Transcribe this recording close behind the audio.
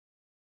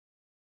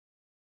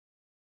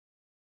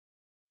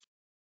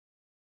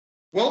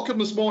Welcome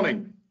this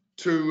morning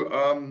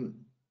to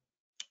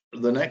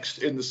the next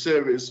in the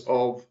series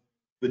of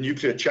the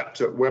Nuclear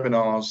Chapter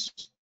webinars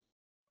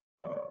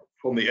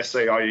from the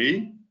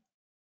SAIEE.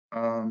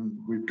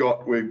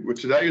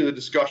 Today the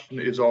discussion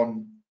is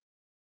on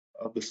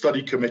the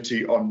study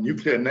committee on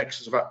nuclear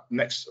nexus of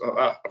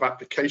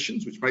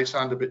applications, which may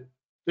sound a bit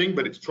thing,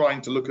 but it's trying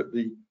to look at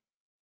the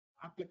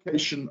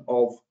application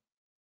of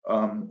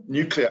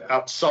nuclear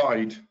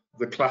outside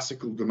the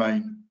classical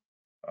domain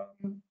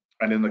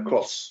and in the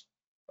cross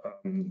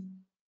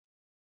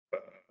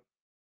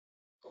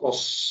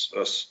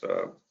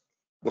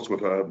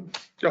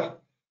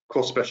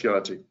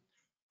speciality.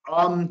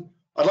 I'd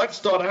like to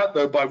start out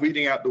though by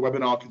reading out the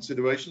webinar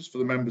considerations for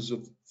the members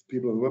of the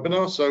people of the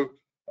webinar. So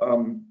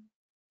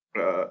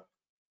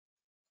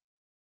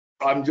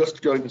I'm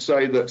just going to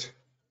say that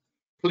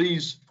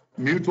please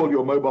mute all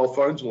your mobile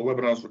phones while the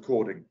webinar is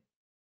recording.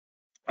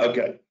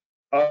 Okay.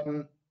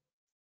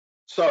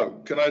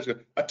 So,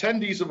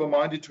 attendees are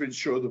reminded to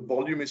ensure the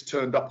volume is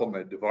turned up on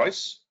their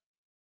device.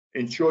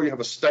 Ensure you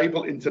have a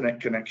stable internet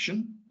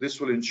connection.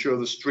 This will ensure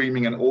the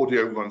streaming and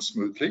audio run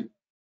smoothly.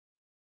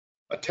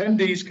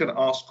 Attendees can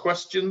ask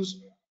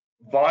questions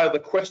via the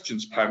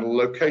questions panel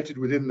located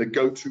within the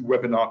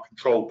GoToWebinar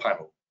control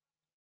panel.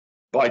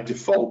 By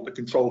default, the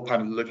control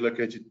panel is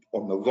located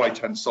on the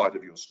right-hand side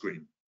of your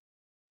screen.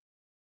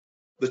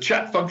 The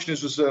chat function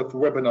is reserved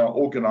for webinar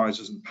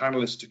organizers and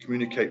panelists to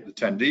communicate with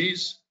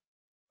attendees.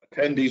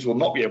 Attendees will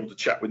not be able to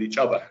chat with each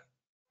other,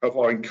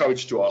 however, are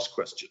encouraged to ask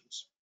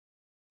questions.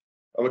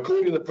 A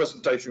recording of the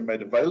presentation will be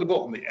made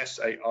available on the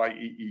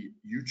SAIEE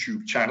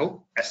YouTube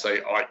channel,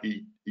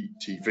 SAIEE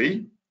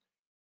TV,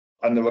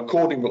 and the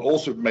recording will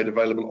also be made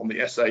available on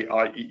the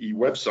SAIEE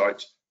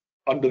website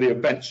under the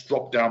events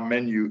drop-down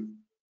menu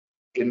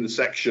in the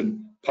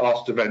section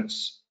Past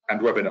Events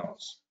and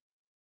Webinars.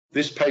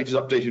 This page is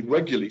updated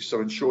regularly,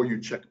 so ensure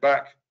you check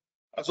back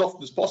as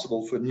often as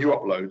possible for new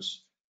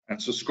uploads and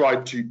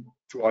subscribe to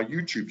our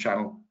YouTube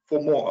channel for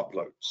more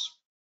uploads.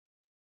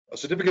 A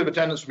certificate of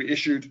attendance will be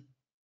issued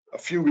a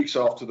few weeks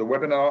after the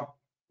webinar,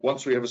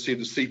 once we have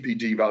received the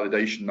CPD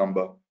validation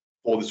number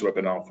for this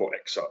webinar for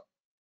EXA.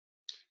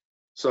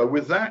 So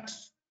with that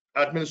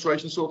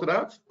administration sorted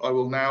out, I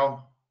will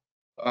now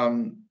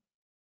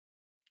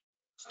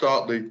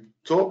start the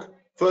talk.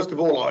 First of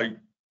all,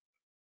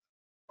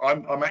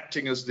 I'm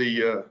acting as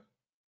the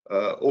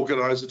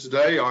organizer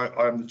today.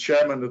 I'm the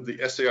chairman of the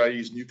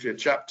SAIEE's Nuclear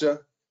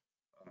Chapter,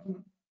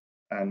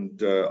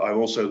 and I'm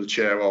also the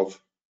chair of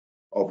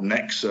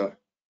Nexus,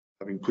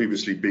 having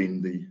previously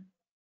been the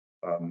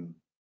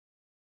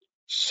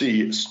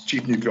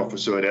Chief Nuclear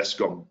Officer at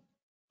ESCOM,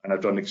 and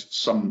I've done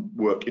some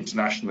work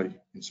internationally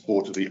in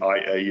support of the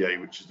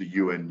IAEA, which is the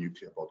UN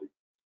nuclear body.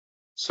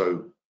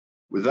 So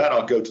with that,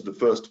 I'll go to the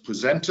first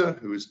presenter,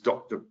 who is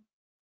Dr.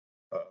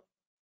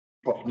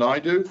 Prof.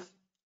 Naidoo.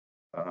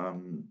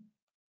 Pardon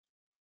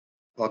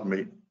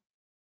me,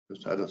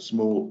 just had a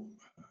small.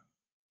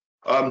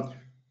 Prof.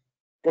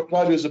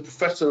 Naidoo is a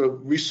professor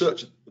of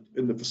research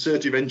in the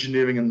Facility of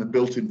Engineering and the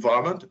Built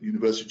Environment at the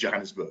University of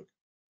Johannesburg.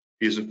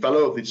 He is a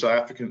fellow of the South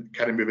African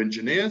Academy of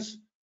Engineers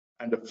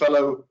and a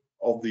fellow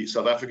of the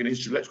South African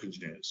Institute of Electrical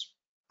Engineers,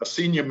 a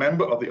senior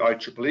member of the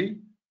IEEE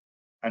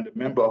and a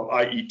member of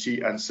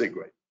IET and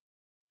SIGRE.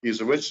 He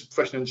is a registered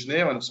professional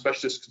engineer and a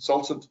specialist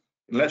consultant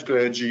in electrical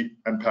energy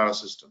and power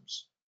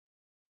systems.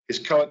 His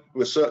current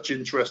research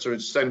interests are in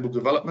sustainable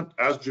development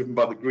as driven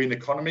by the green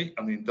economy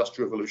and the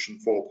Industrial Revolution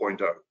 4.0.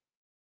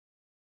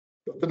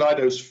 Dr.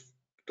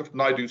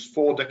 Naidoo's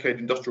 4-decade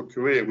industrial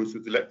career was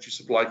with the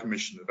Electricity Supply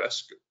Commission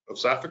of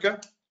South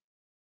Africa,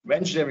 from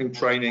engineering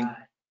training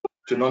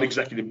to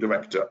non-executive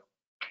director.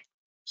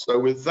 So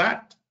with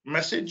that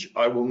message,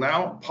 I will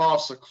now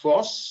pass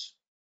across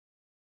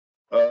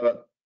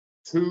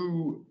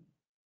to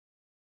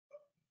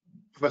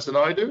Professor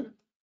Naidoo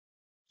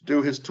to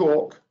do his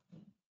talk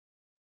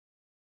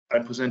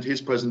and present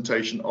his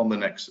presentation on the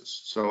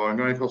Nexus. So I'm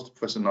going across to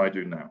Professor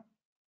Naidoo now.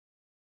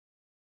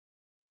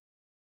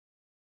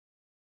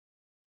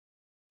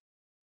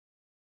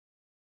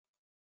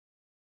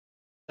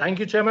 Thank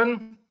you,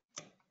 Chairman.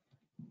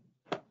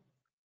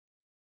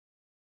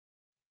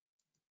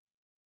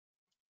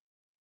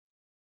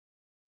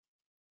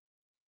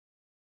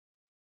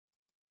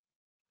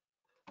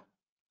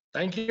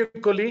 Thank you,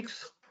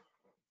 colleagues.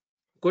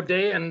 Good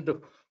day and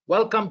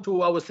welcome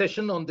to our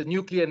session on the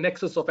nuclear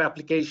nexus of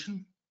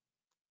application.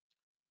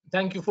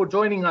 Thank you for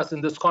joining us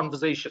in this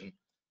conversation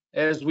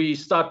as we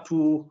start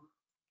to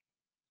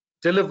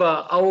deliver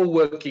our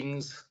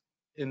workings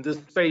in this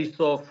space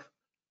of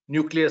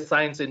nuclear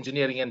science,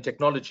 engineering, and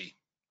technology.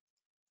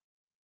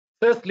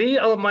 Firstly,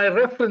 my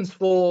reference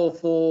for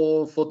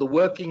the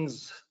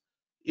workings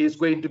is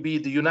going to be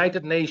the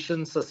United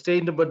Nations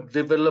Sustainable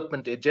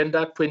Development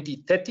Agenda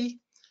 2030,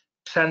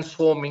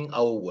 Transforming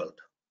Our World.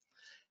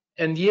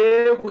 And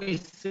here we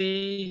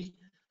see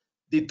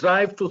the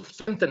drive to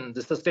strengthen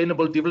the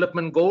Sustainable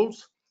Development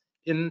Goals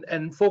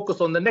and focus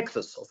on the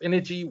nexus of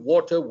energy,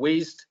 water,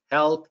 waste,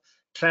 health,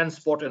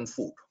 transport, and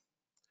food.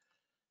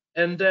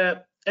 And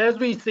as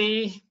we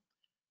see,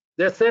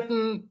 There are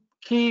certain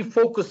key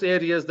focus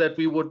areas that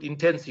we would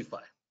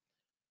intensify.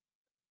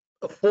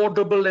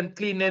 Affordable and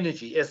clean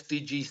energy,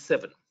 SDG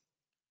 7.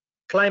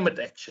 Climate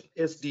action,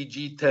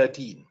 SDG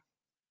 13.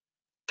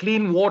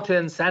 Clean water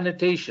and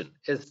sanitation,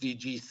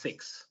 SDG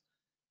 6.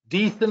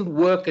 Decent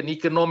work and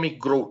economic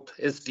growth,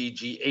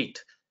 SDG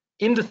 8.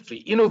 Industry,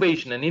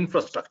 innovation and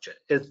infrastructure,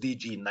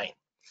 SDG 9.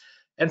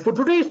 And for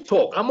today's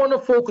talk, I'm going to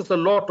focus a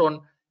lot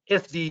on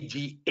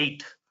SDG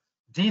 8,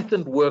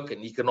 decent work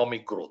and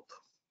economic growth.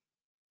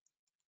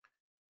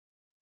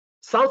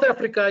 South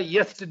Africa,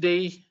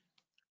 yesterday,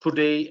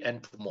 today,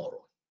 and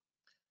tomorrow.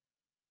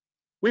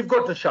 We've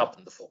got to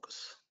sharpen the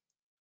focus.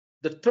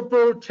 The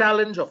triple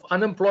challenge of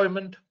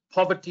unemployment,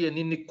 poverty, and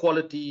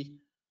inequality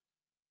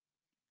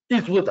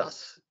is with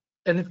us,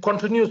 and it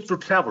continues to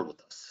travel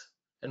with us.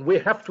 And we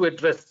have to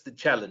address the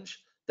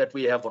challenge that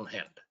we have on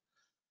hand.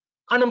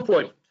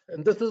 Unemployment,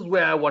 and this is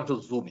where I want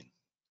to zoom in.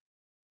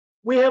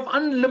 We have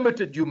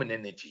unlimited human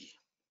energy,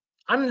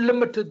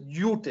 unlimited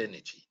youth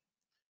energy.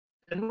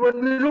 And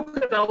when we look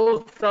at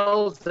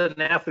ourselves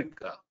in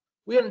Africa,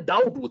 we are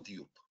endowed with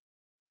youth.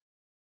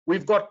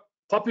 We've got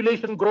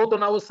population growth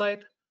on our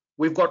side.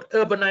 We've got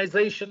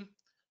urbanization.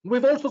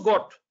 We've also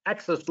got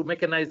access to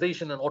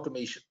mechanization and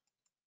automation.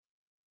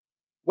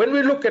 When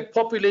we look at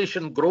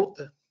population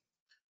growth,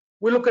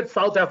 we look at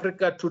South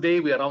Africa today,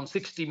 we're around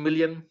 60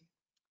 million.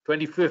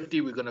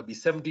 2050, we're going to be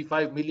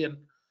 75 million.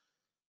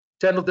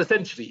 Turn of the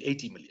century,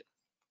 80 million.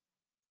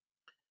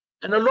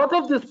 And a lot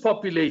of this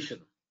population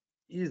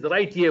is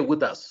right here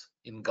with us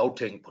in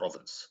Gauteng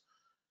province.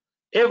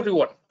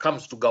 Everyone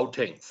comes to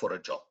Gauteng for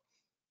a job.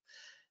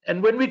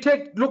 And when we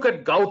look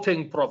at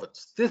Gauteng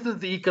province, this is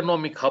the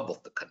economic hub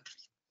of the country.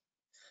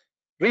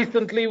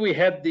 Recently, we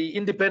had the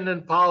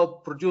Independent Power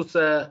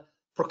Producer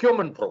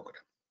Procurement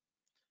Program.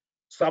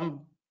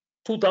 Some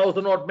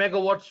 2,000 odd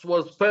megawatts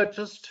was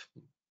purchased,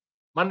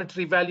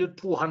 monetary value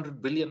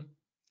 200 billion.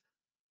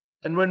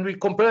 And when we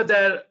compare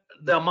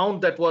the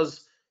amount that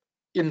was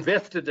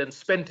invested and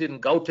spent in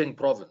Gauteng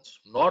province,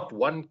 not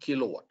 1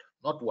 kilowatt,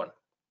 not one.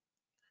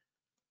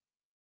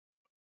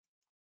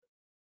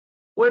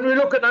 When we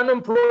look at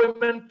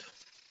unemployment,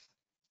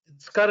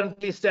 it's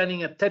currently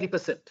standing at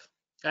 30%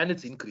 and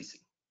it's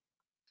increasing.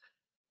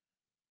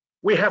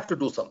 We have to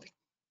do something.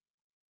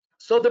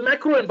 So the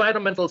macro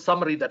environmental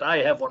summary that I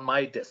have on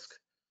my desk,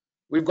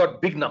 we've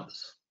got big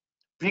numbers,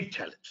 big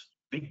challenge,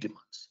 big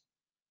demands.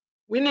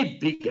 We need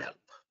big help,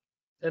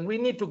 and we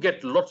need to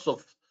get lots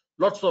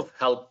of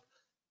help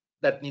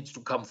that needs to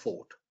come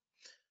forward.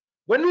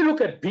 When we look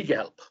at big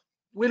help,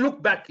 we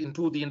look back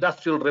into the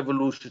Industrial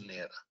Revolution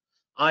era,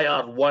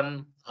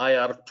 IR1,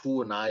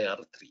 IR2, and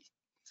IR3.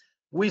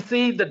 We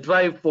see the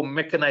drive for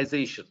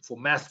mechanization, for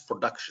mass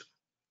production.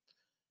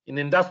 In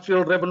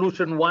Industrial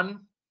Revolution 1,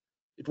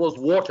 it was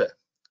water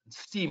and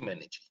steam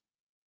energy.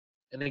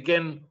 And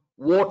again,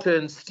 water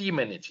and steam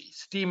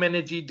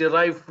energy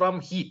derived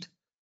from heat.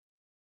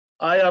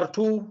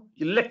 IR2,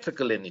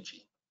 electrical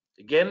energy.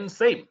 Again,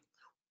 same,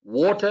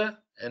 water,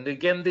 and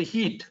again, the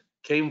heat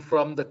came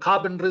from the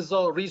carbon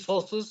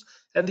resources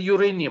and the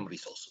uranium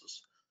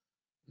resources.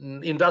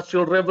 In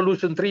Industrial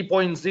Revolution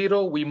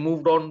 3.0, we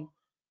moved on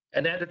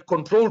and added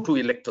control to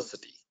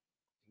electricity.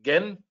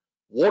 Again,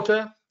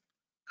 water,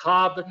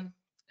 carbon,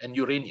 and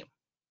uranium.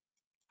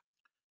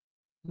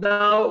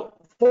 Now,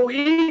 for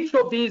each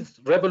of these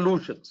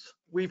revolutions,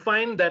 we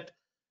find that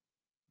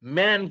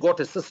man got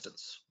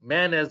assistance.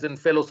 Man, as in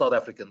fellow South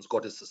Africans,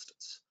 got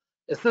assistance.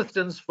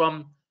 Assistance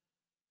from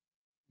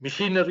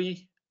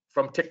machinery,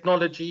 from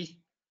technology,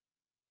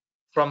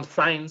 from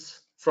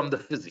science, from the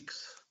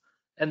physics.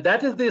 And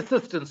that is the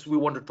assistance we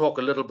want to talk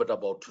a little bit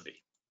about today.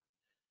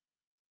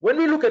 When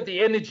we look at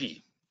the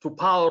energy to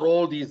power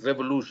all these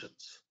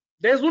revolutions,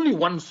 there's only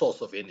one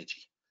source of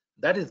energy.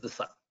 That is the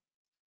sun.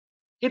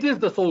 It is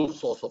the sole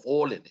source of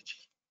all energy.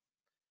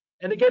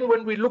 And again,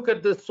 when we look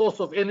at the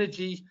source of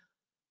energy,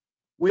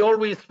 we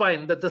always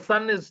find that the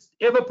sun is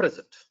ever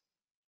present.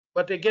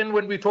 But again,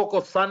 when we talk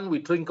of sun, we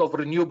think of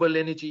renewable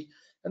energy.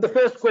 And the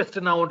first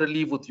question I want to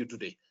leave with you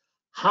today,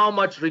 how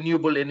much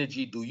renewable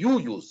energy do you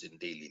use in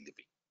daily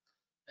living?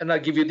 And I'll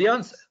give you the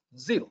answer,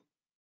 0.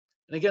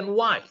 And again,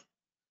 why?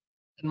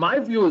 And my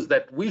view is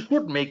that we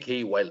should make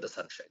hay while the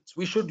sun shines.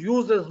 We should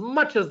use as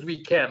much as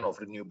we can of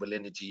renewable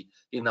energy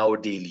in our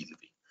daily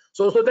living.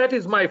 So that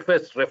is my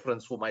first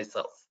reference for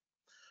myself.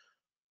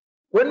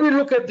 When we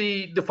look at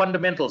the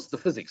fundamentals, the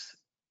physics,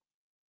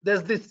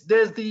 there's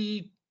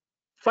the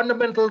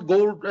fundamental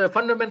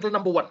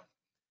number 1.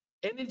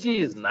 Energy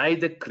is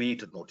neither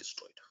created nor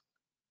destroyed.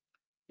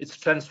 It's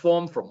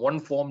transformed from one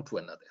form to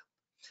another.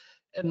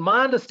 And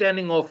my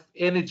understanding of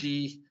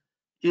energy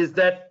is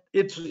that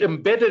it's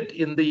embedded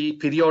in the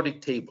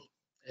periodic table.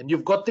 And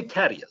you've got the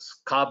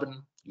carriers,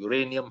 carbon,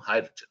 uranium,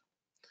 hydrogen.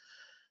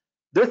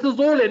 This is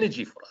all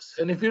energy for us.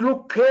 And if you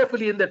look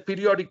carefully in that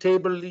periodic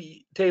table,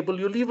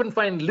 you'll even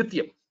find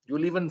lithium.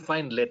 You'll even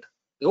find lead.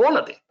 They all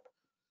are there.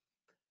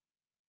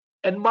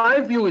 And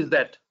my view is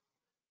that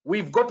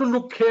we've got to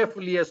look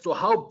carefully as to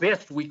how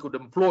best we could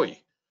employ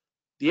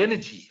the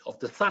energy of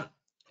the sun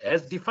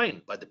as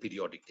defined by the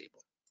periodic table.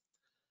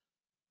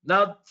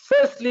 Now,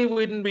 firstly,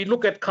 when we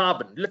look at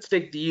carbon, let's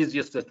take the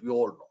easiest that we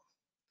all know.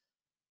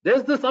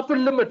 There's this upper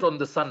limit on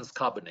the sun's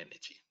carbon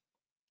energy.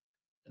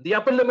 The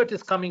upper limit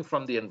is coming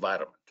from the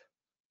environment,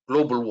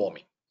 global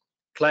warming,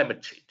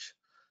 climate change.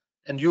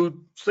 And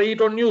you say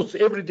it on news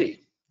every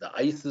day, the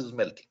ice is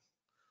melting.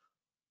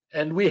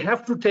 And we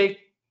have to take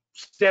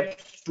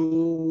steps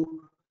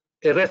to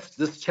arrest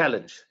this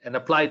challenge and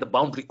apply the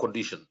boundary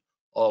condition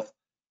of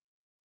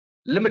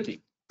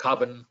limiting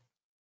carbon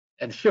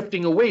and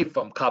shifting away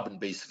from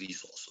carbon-based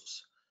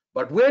resources.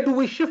 But where do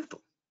we shift to?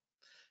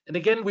 And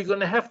again, we're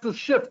going to have to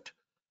shift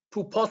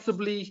to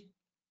possibly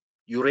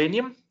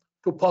uranium,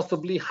 to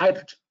possibly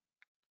hydrogen.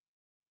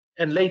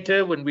 And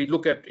later, when we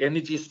look at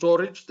energy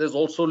storage, there's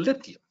also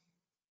lithium.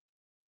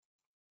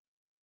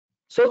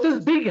 So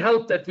this big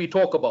help that we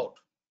talk about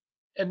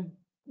and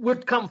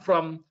would come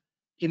from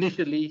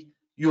initially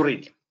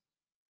uranium,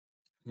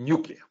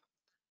 nuclear.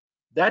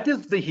 That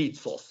is the heat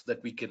source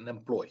that we can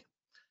employ.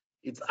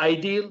 It's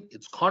ideal,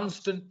 it's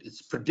constant,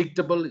 it's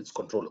predictable, it's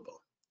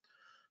controllable.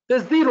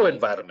 There's zero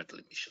environmental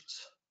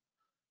emissions.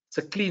 It's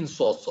a clean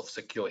source of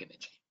secure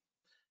energy.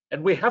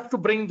 And we have to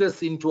bring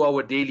this into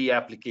our daily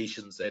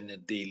applications and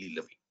daily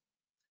living.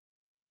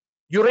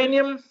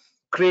 Uranium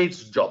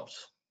creates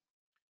jobs.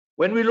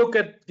 When we look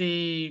at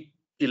the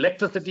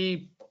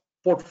electricity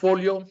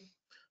portfolio,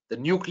 the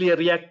nuclear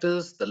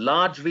reactors, the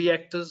large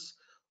reactors,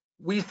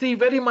 we see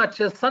very much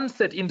a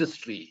sunset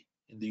industry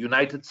in the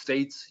United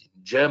States,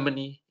 in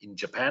Germany, in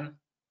Japan.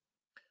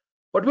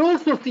 But we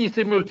also see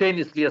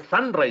simultaneously a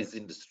sunrise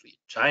industry,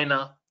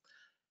 China,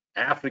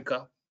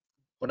 Africa.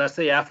 When I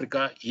say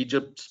Africa,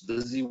 Egypt's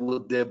busy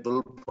with their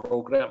build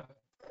program.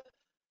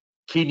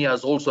 Kenya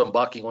is also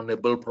embarking on their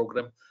build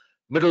program.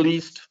 Middle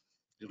East,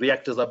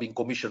 reactors are being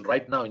commissioned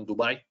right now in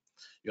Dubai,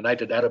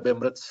 United Arab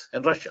Emirates,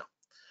 and Russia.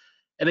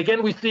 And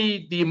again, we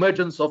see the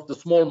emergence of the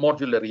small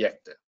modular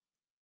reactor.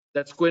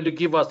 That's going to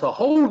give us a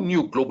whole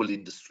new global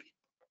industry.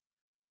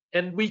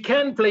 And we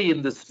can play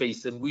in this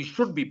space, and we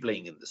should be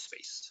playing in this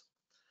space.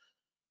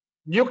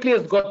 Nuclear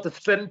has got the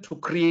strength to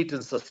create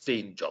and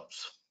sustain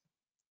jobs.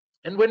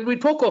 And when we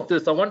talk of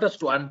this, I want us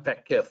to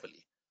unpack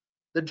carefully.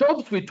 The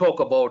jobs we talk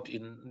about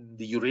in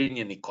the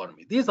Uranian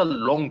economy, these are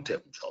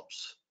long-term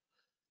jobs.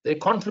 They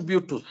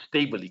contribute to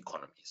stable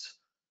economies.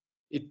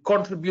 It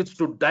contributes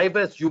to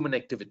diverse human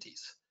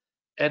activities.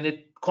 And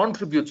it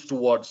contributes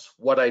towards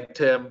what I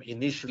term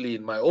initially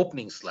in my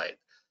opening slide,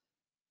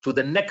 to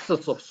the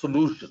nexus of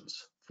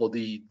solutions for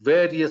the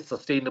various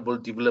sustainable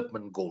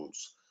development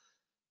goals.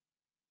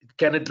 It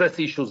can address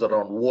issues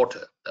around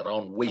water,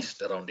 around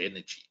waste, around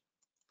energy.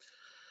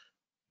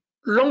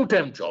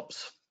 Long-term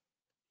jobs.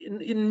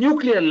 In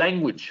nuclear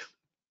language,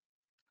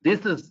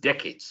 this is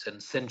decades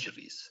and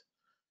centuries.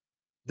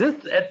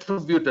 This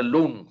attribute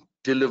alone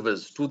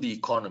delivers to the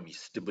economy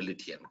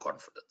stability and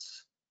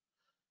confidence.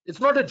 It's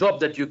not a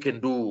job that you can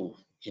do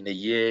in a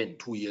year, in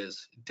 2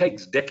 years. It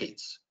takes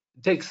decades.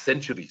 It takes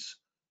centuries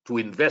to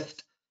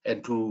invest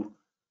and to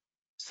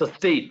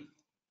sustain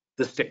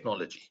this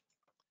technology.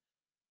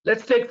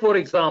 Let's take, for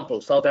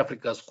example, South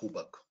Africa's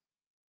Koeberg.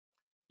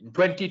 In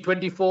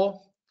 2024,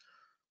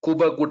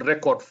 Koeberg would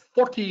record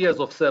 40 years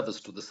of service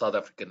to the South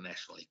African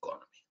national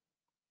economy.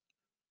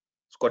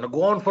 It's going to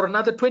go on for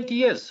another 20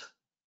 years.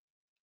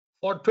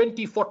 For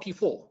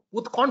 2044,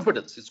 with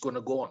confidence, it's going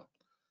to go on.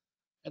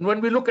 And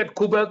when we look at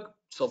Koeberg,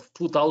 it's of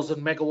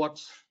 2,000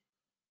 megawatts,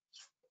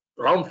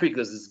 round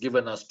figures is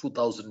given us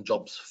 2,000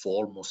 jobs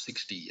for almost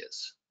 60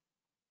 years.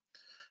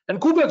 And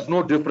Koeberg's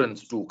no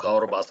difference to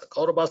Kaurabasa.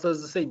 Kaurabasa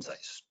is the same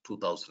size,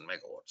 2,000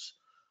 megawatts.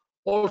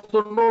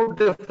 Also no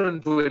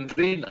different to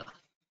Andrina,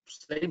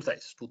 same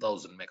size,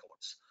 2,000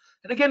 megawatts.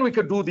 And again, we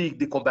could do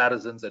the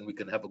comparisons and we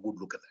can have a good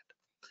look at that.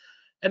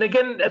 And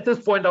again, at this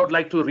point, I would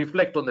like to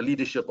reflect on the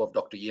leadership of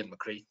Dr. Ian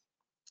McRae.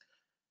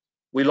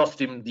 We lost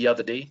him the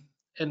other day,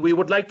 and we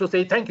would like to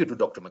say thank you to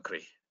Dr.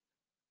 McRae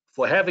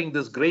for having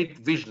this great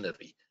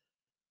visionary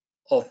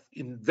of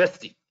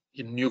investing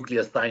in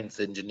nuclear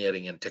science,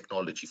 engineering, and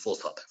technology for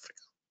South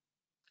Africa.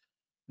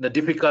 In a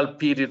difficult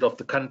period of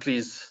the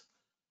country's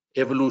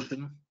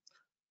evolution,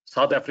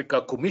 South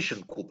Africa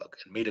commissioned Koeberg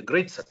and made a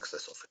great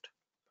success of it.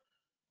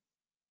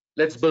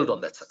 Let's build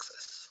on that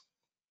success.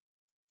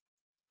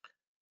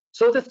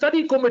 So the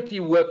study committee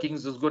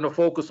workings is going to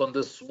focus on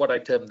this, what I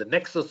term the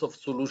nexus of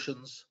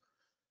solutions.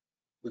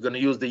 We're going to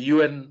use the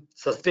UN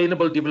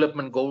Sustainable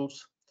Development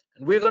Goals,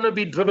 and we're going to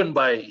be driven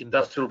by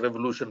Industrial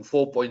Revolution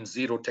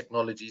 4.0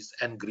 technologies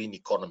and green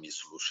economy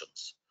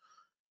solutions.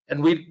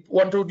 And we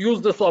want to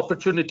use this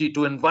opportunity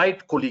to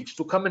invite colleagues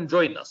to come and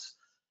join us,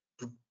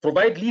 to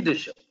provide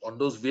leadership on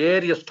those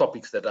various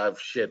topics that I've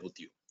shared with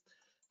you.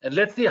 And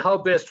let's see how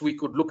best we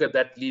could look at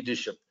that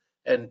leadership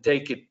and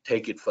take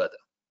it further.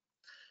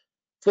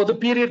 For the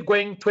period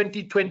going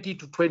 2020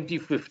 to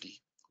 2050,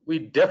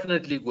 we're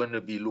definitely going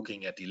to be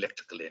looking at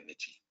electrical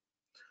energy.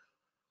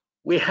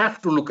 We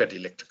have to look at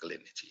electrical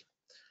energy.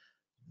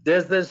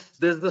 There's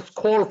this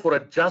call for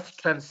a just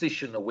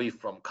transition away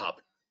from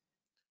carbon.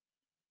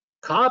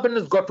 Carbon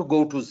has got to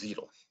go to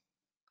zero.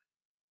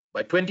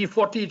 By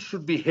 2040, it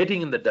should be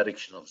heading in the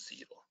direction of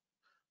zero.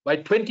 By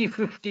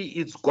 2050,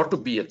 it's got to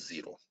be at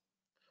zero.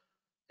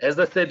 As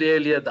I said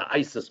earlier, the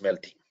ice is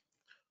melting.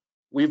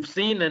 We've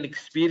seen and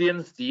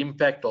experienced the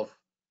impact of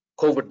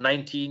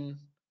COVID-19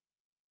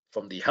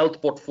 from the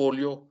health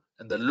portfolio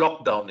and the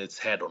lockdown it's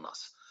had on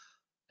us.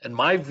 And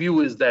my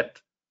view is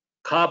that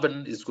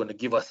carbon is going to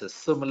give us a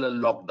similar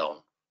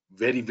lockdown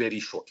very, very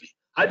shortly.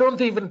 I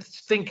don't even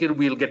think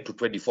we'll get to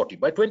 2040.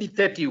 By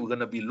 2030, we're going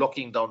to be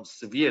locking down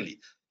severely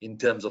in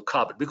terms of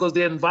carbon because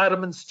the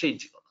environment's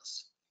changing on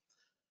us.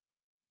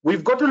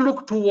 We've got to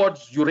look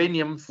towards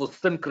uranium for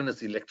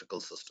synchronous electrical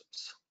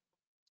systems.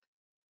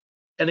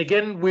 And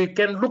again, we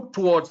can look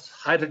towards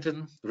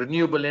hydrogen,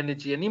 renewable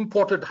energy, and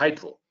imported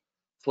hydro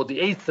for the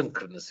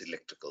asynchronous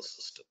electrical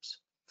systems.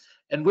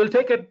 And we'll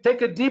take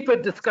a deeper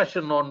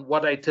discussion on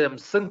what I term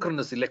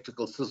synchronous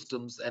electrical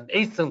systems and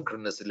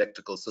asynchronous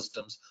electrical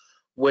systems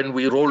when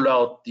we roll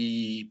out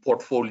the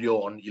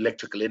portfolio on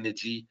electrical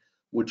energy,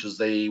 which is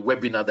a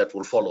webinar that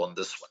will follow on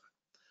this one.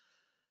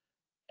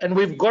 And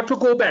we've got to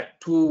go back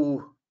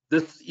to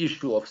this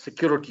issue of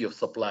security of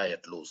supply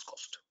at lowest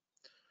cost.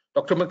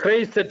 Dr.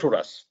 McRae said to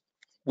us,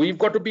 we've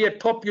got to be a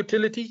top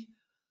utility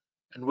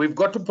and we've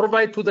got to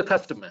provide to the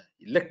customer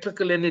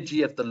electrical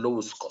energy at the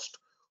lowest cost.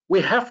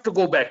 We have to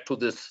go back to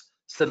this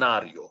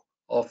scenario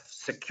of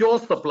secure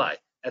supply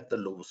at the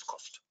lowest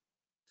cost.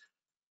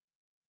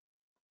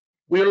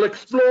 We'll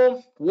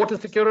explore water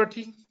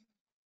security.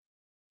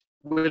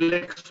 We'll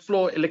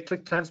explore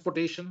electric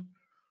transportation.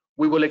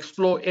 We will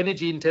explore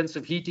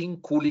energy-intensive heating,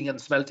 cooling, and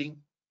smelting.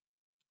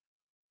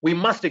 We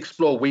must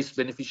explore waste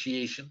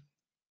beneficiation.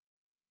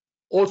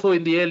 Also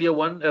in the earlier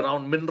one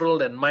around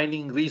mineral and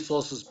mining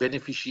resources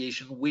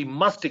beneficiation, we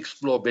must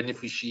explore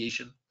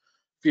beneficiation.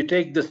 If you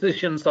take the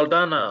Sishen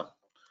Saldanha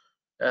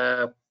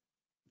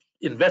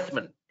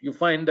investment, you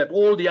find that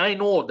all the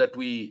iron ore that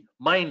we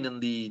mine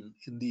in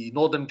the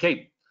Northern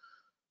Cape,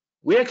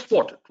 we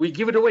export it, we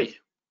give it away.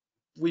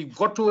 We've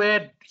got to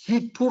add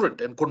heat to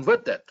it and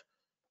convert that,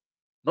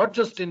 not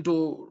just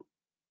into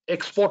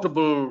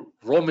exportable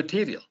raw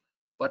material,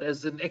 but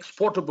as an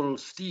exportable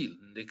steel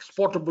and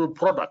exportable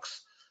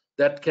products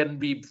that can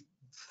be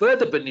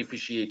further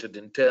beneficiated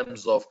in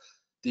terms of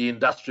the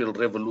industrial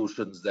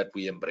revolutions that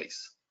we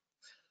embrace.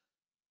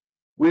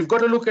 We've got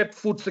to look at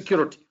food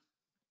security.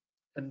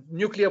 And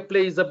nuclear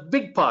plays a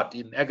big part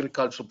in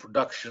agricultural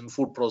production,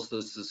 food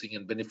processing,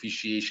 and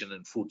beneficiation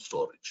and food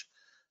storage.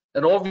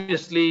 And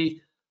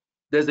obviously,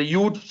 there's a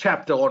huge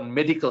chapter on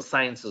medical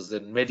sciences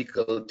and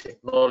medical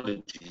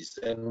technologies.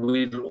 And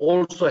we'll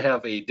also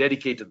have a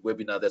dedicated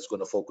webinar that's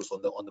going to focus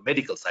on the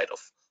medical side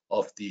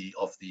of the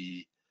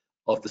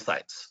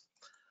science.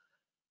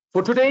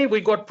 For today,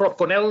 we got Prof.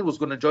 Connell, who's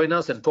going to join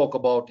us and talk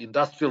about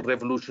Industrial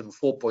Revolution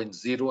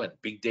 4.0 and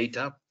big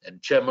data. And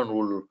Chairman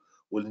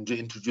will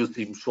introduce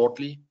him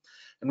shortly.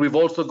 And we've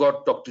also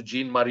got Dr.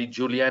 Jean-Marie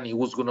Julienne,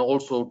 who's going to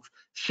also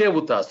share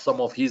with us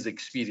some of his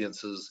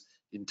experiences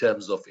in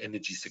terms of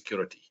energy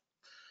security.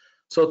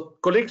 So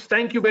colleagues,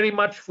 thank you very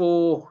much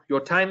for your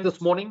time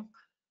this morning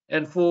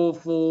and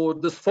for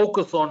this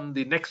focus on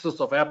the nexus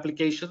of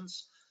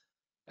applications.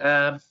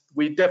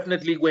 We're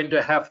definitely going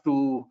to have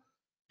to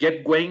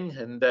get going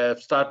and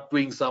start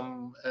doing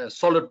some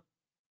solid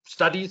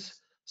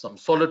studies, some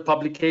solid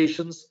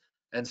publications,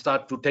 and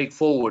start to take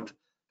forward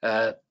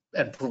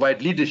and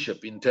provide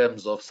leadership in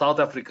terms of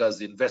South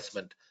Africa's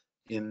investment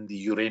in the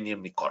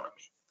uranium economy.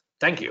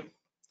 Thank you.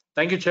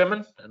 Thank you,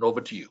 Chairman, and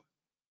over to you.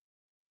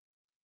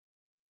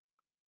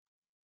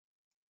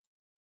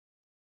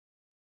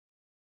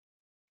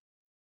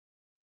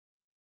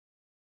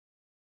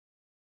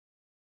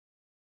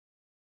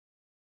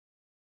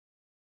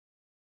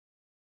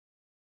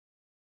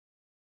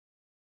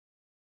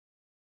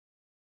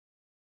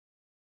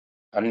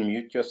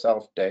 Unmute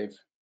yourself, Dave.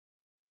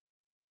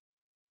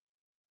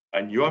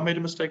 I knew I made a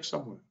mistake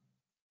somewhere.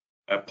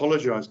 I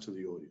apologize to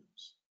the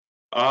audience.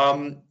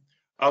 I'm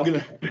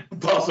going to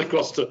pass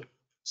across to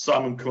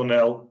Simon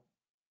Connell.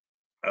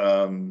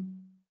 Simon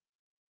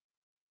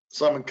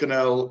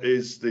Connell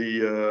is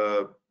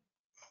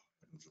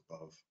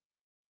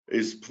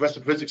is Professor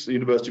of Physics at the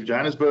University of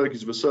Johannesburg.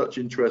 His research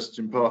interests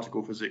in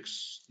particle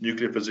physics,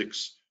 nuclear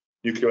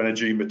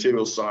energy,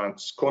 material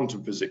science,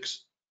 quantum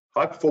physics,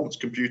 high performance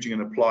computing,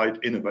 and applied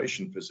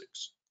innovation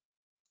physics.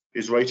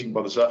 His rating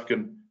by the South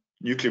African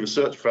Nuclear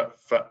Research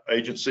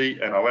Agency,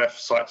 NRF,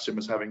 cites him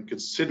as having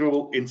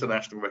considerable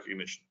international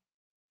recognition.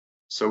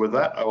 So with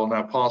that, I will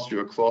now pass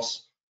you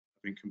across,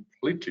 having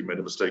completely made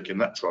a mistake in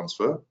that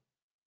transfer,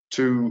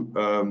 to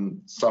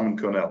Simon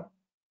Connell.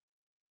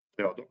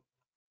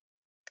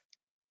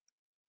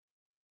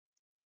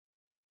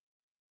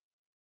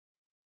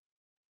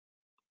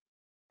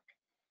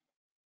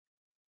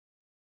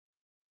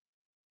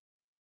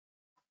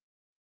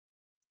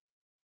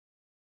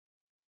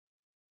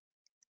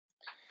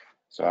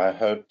 So I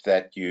hope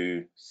that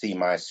you see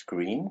my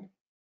screen.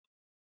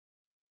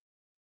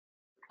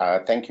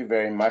 Thank you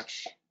very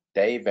much,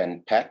 Dave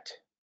and Pat.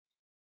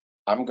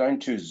 I'm going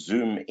to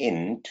zoom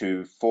in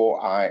to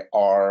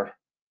 4IR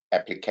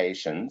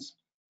applications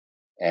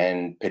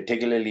and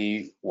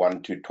particularly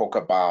want to talk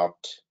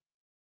about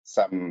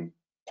some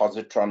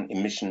positron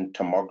emission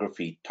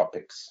tomography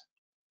topics.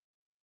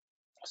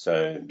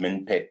 So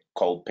MinPET,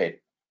 ColdPET,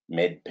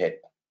 MedPET,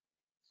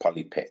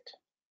 PolyPET.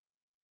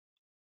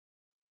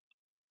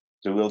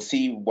 So we'll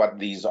see what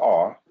these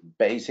are.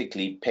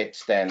 Basically, PET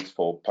stands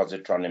for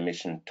positron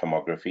emission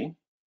tomography.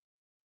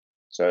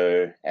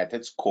 So at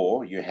its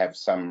core, you have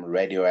some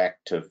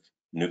radioactive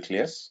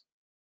nucleus,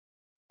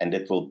 and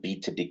it will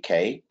beta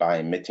decay by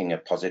emitting a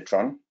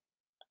positron,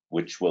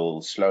 which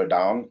will slow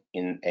down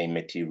in a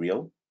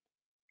material,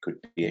 could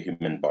be a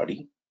human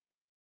body,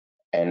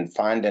 and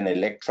find an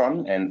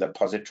electron, and the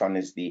positron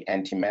is the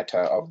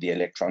antimatter of the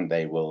electron.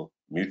 They will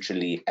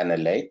mutually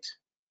annihilate.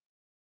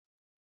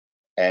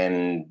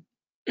 And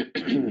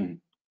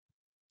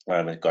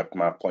I've got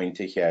my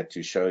pointer here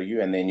to show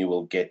you, and then you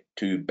will get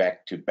two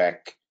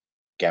back-to-back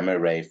gamma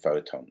ray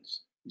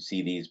photons. You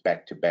see these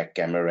back-to-back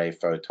gamma ray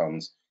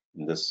photons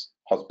in this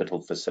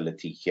hospital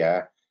facility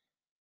here.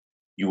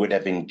 You would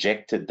have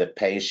injected the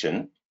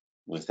patient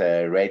with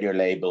a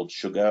radio-labeled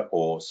sugar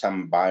or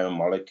some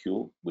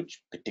biomolecule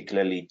which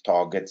particularly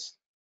targets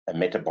a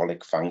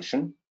metabolic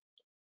function.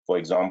 For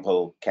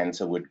example,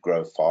 cancer would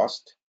grow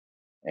fast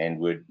and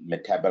would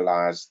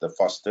metabolize the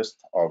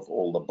fastest of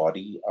all the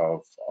body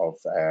of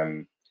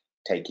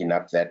taking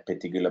up that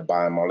particular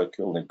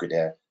biomolecule. It could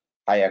have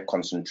higher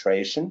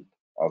concentration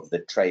of the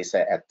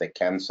tracer at the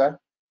cancer,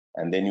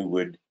 and then you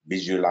would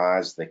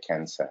visualize the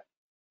cancer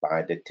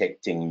by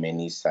detecting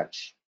many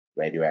such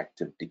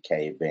radioactive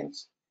decay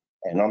events.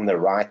 And on the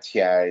right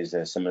here is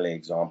a similar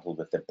example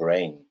with the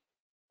brain,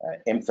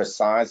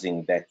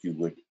 emphasizing that you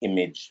would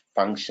image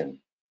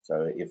function.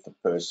 So if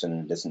a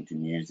person listened to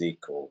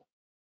music or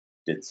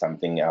did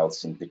something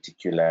else in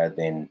particular,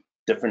 then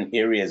different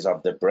areas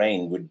of the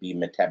brain would be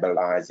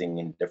metabolizing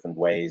in different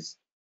ways,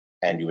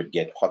 and you would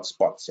get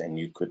hotspots, and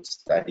you could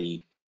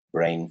study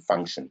brain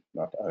function,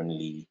 not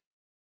only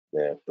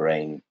the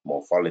brain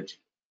morphology.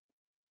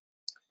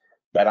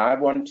 But I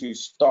want to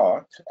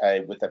start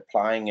with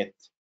applying it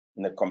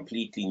in a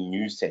completely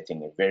new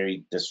setting, a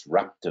very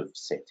disruptive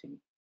setting.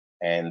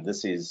 And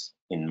this is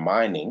in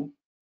mining.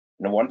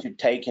 And I want to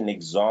take an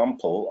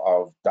example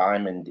of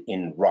diamond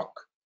in rock.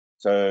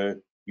 So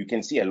you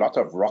can see a lot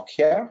of rock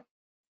here,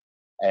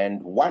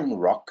 and one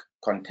rock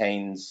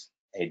contains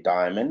a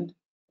diamond.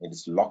 It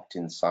is locked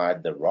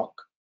inside the rock.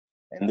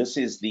 And this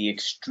is the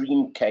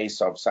extreme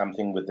case of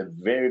something with a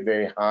very,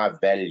 very high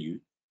value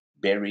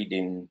buried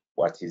in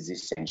what is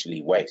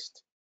essentially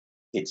waste.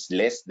 It's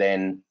less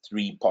than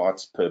 3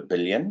 parts per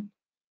billion,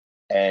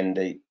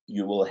 and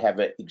you will have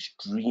an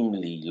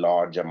extremely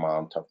large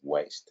amount of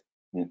waste.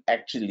 And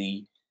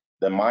actually,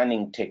 the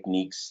mining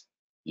techniques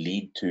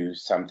lead to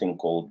something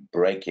called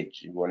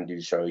breakage. I wanted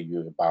to show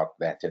you about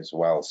that as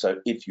well.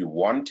 So if you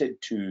wanted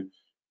to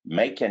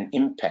make an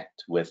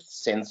impact with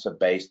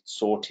sensor-based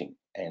sorting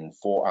and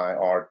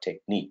 4IR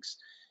techniques,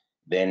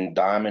 then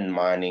diamond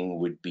mining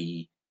would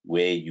be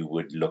where you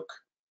would look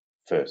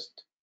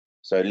first.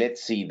 So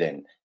let's see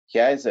then.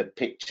 Here's a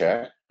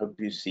picture. Hope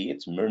you see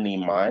it's Mirny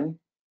mine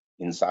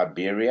in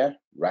Siberia,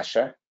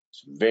 Russia.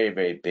 It's very,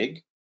 very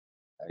big.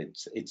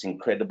 It's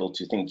incredible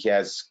to think he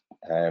has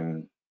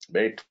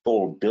very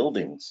tall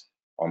buildings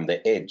on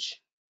the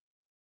edge,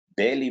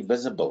 barely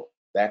visible.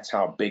 That's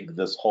how big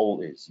this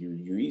hole is.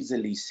 You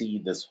easily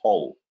see this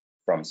hole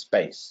from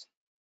space.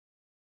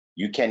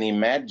 You can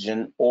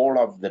imagine all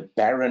of the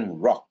barren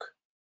rock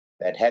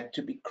that had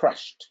to be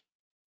crushed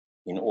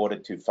in order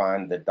to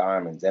find the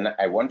diamonds. And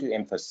I want to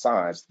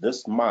emphasize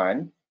this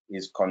mine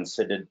is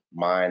considered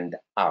mined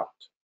out.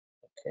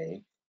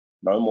 Okay,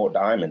 no more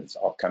diamonds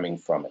are coming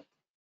from it.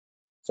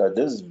 So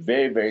this is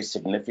very, very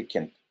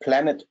significant.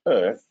 Planet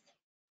Earth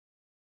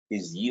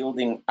is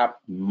yielding up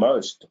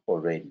most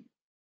already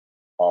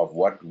of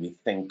what we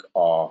think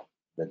are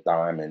the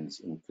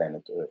diamonds in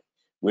planet Earth.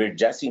 We're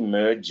just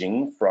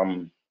emerging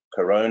from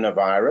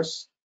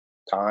coronavirus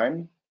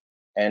time,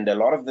 and a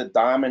lot of the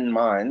diamond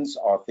mines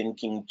are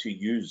thinking to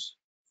use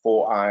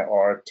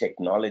 4IR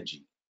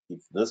technology,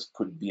 if this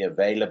could be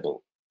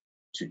available,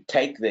 to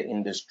take the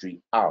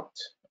industry out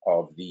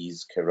of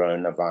these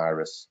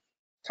coronavirus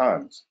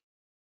times.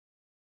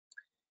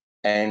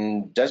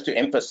 And just to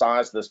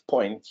emphasize this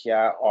point,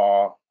 here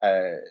are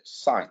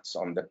sites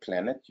on the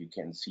planet. You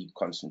can see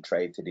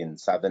concentrated in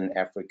Southern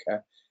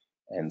Africa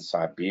and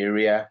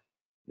Siberia,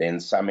 then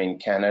some in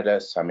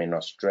Canada, some in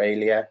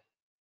Australia.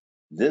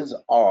 These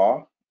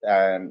are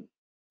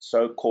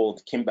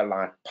so-called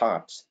kimberlite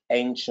pipes,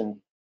 ancient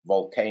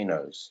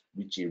volcanoes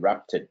which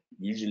erupted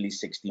usually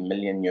 60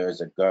 million years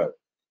ago.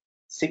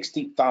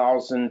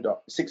 6,000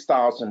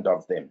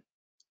 of them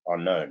are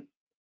known.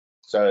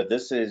 So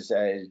this is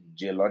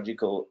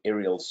geological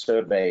aerial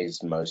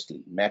surveys,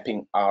 mostly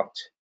mapping out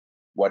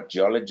what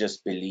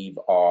geologists believe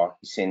are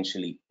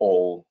essentially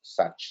all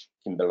such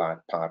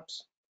kimberlite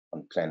pipes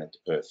on planet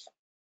Earth.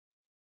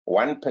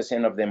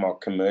 1% of them are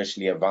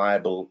commercially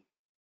viable,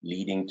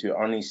 leading to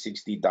only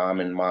 60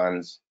 diamond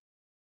mines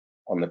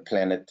on the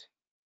planet.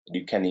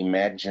 You can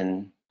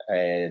imagine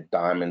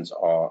diamonds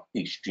are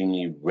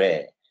extremely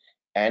rare.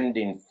 And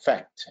in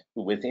fact,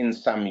 within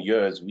some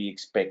years, we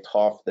expect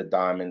half the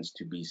diamonds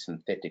to be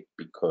synthetic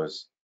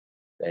because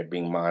they're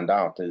being mined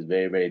out. It's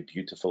very, very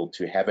beautiful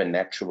to have a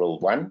natural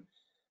one,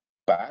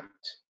 but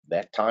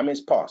that time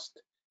is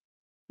past.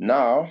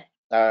 Now,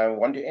 I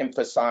want to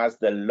emphasize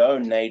the low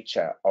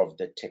nature of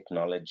the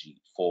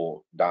technology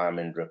for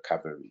diamond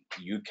recovery.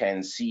 You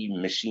can see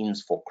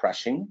machines for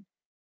crushing,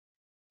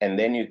 and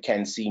then you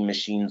can see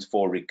machines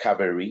for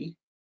recovery.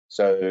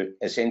 So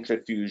a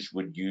centrifuge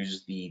would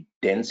use the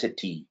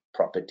density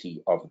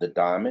property of the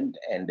diamond,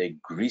 and a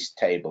grease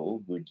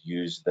table would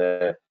use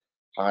the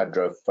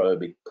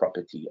hydrophobic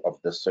property of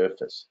the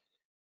surface.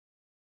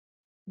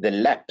 The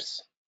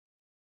lapse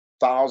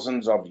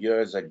thousands of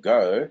years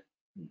ago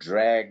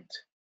dragged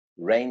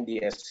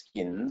reindeer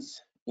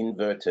skins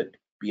inverted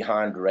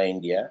behind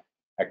reindeer,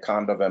 a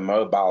kind of a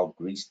mobile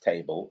grease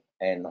table,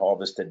 and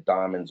harvested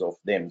diamonds off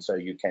them. So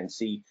you can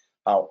see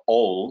how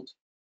old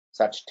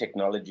such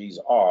technologies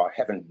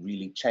haven't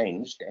really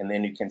changed, and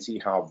then you can see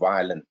how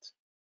violent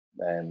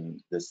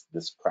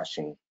this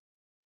crushing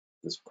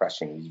is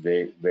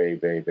very, very,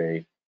 very,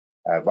 very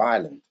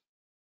violent.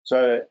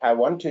 So I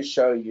want to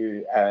show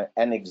you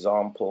an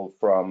example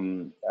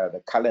from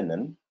the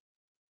Cullinan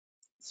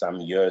some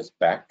years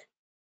back.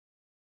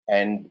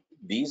 And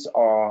these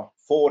are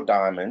 4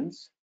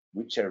 diamonds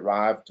which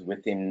arrived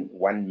within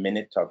 1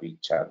 minute of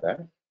each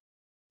other.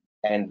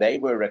 And they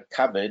were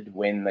recovered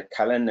when the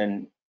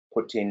Cullinan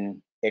put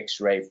in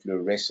X-ray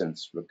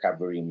fluorescence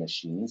recovery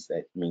machines.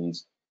 That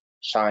means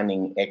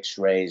shining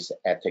X-rays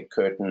at a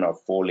curtain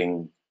of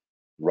falling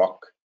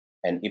rock.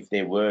 And if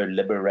there were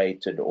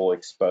liberated or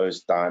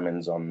exposed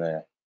diamonds on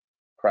the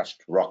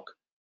crushed rock,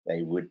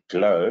 they would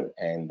glow,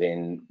 and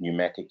then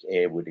pneumatic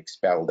air would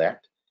expel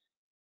that.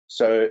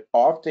 So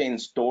after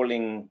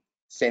installing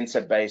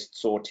sensor-based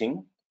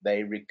sorting,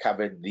 they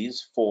recovered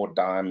these 4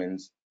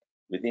 diamonds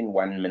within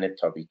 1 minute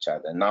of each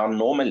other. Now,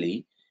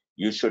 normally,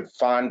 you should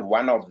find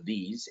one of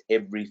these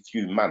every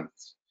few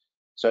months.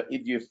 So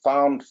if you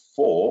found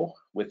 4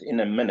 within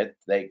a minute,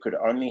 they could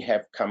only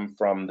have come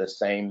from the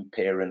same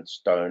parent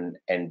stone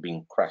and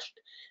been crushed.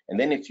 And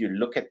then if you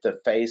look at the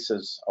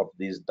faces of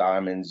these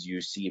diamonds, you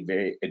see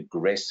very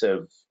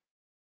aggressive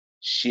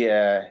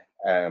shear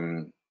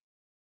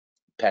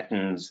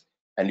patterns,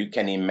 and you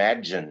can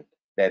imagine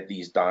that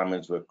these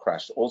diamonds were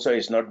crushed. Also,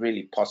 it's not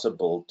really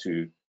possible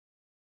to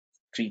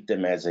treat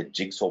them as a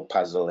jigsaw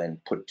puzzle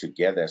and put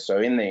together. So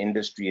in the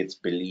industry, it's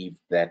believed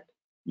that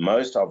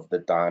most of the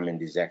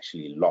diamond is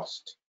actually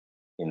lost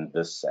in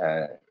this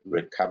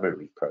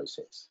recovery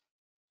process.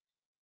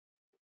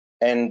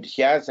 And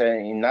here's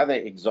another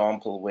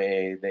example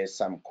where there's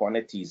some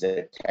quantities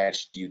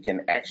attached. You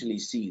can actually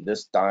see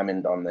this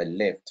diamond on the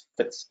left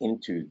fits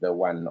into the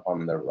one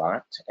on the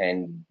right,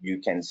 and you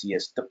can see a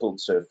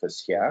stippled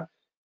surface here,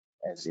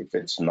 as if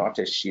it's not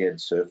a sheared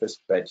surface,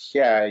 but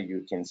here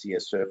you can see a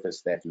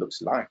surface that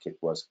looks like it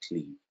was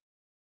cleaved.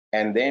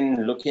 And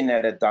then looking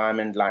at a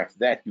diamond like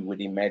that, you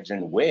would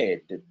imagine,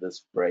 where did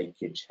this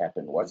breakage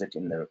happen? Was it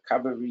in the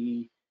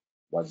recovery?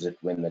 Was it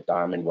when the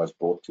diamond was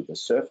brought to the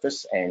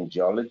surface? And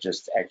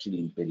geologists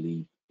actually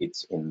believe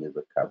it's in the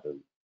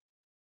recovery.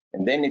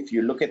 And then if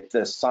you look at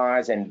the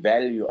size and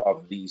value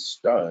of these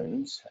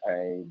stones,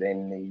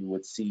 then you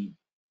would see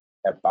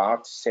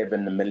about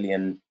 $7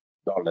 million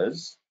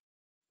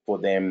for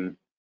them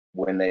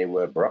when they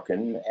were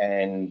broken,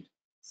 and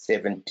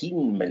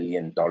 $17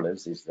 million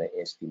is the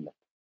estimate.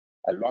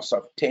 A loss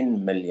of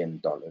 $10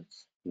 million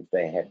if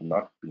they had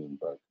not been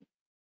broken.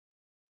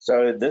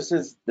 So this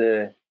is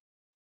the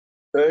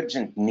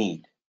urgent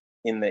need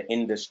in the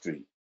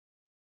industry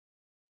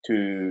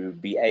to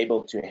be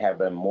able to have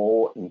a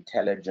more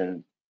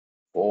intelligent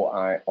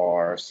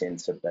 4IR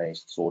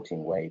sensor-based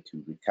sorting way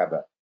to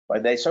recover.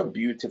 But they're so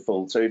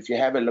beautiful. So if you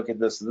have a look at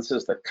this, this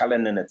is the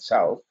Cullinan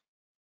itself.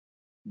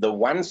 The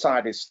one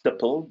side is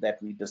stippled that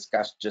we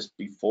discussed just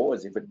before,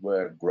 as if it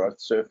were a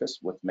growth surface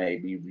with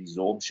maybe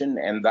resorption,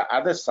 and the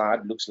other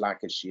side looks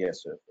like a shear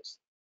surface.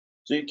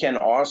 So you can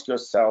ask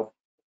yourself,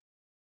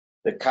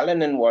 the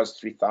Cullinan was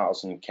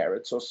 3,000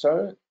 carats or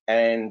so,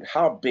 and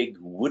how big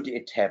would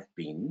it have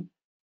been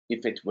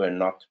if it were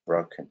not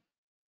broken?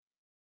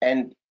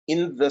 And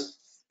in this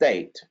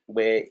state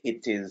where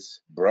it is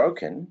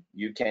broken,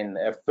 you can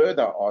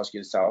further ask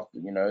yourself,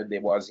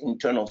 there was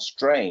internal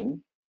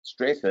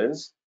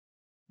stresses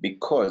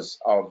because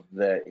of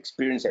the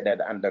experience it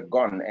had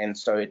undergone, and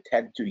so it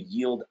had to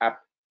yield up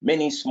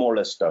many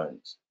smaller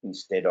stones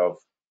instead of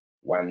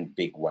one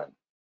big one.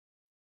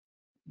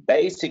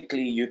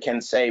 Basically, you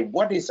can say,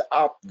 what is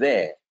out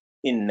there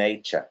in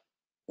nature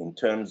in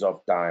terms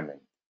of diamond,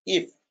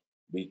 if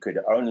we could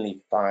only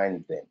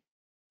find them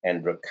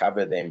and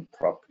recover them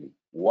properly?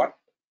 What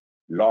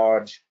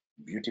large,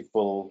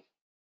 beautiful,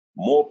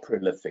 more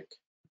prolific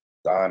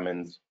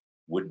diamonds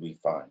would we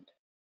find?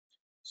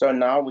 So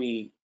now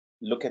we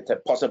look at the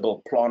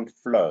possible plant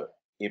flow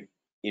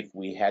if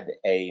we had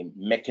a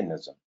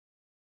mechanism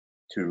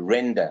to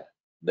render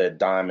the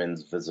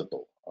diamonds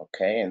visible,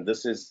 okay? And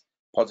this is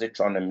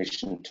positron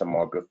emission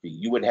tomography.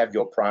 You would have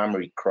your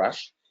primary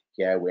crush,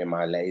 here where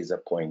my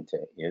laser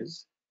pointer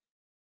is.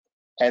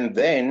 And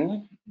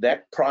then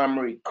that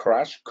primary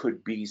crush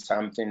could be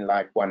something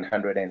like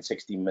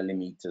 160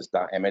 millimeters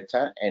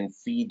diameter and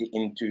feed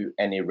into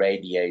an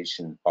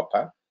irradiation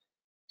hopper.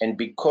 And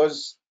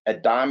because a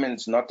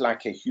diamond's not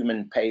like a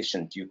human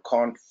patient, you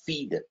can't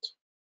feed it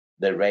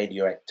the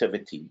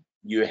radioactivity.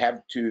 You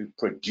have to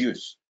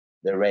produce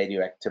the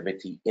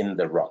radioactivity in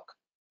the rock.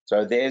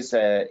 So there's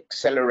an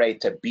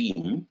accelerator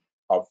beam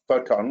of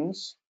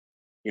photons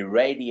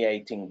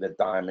irradiating the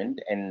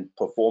diamond and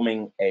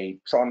performing a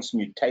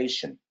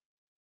transmutation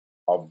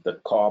of the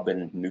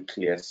carbon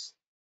nucleus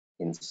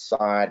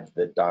inside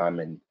the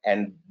diamond.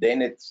 And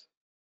then it's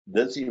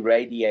this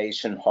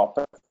irradiation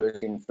hopper,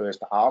 first in,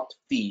 first out,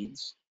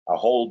 feeds a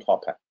hold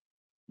hopper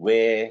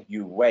where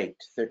you wait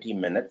 30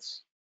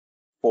 minutes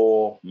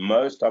for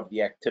most of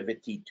the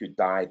activity to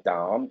die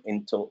down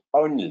until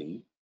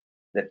only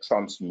the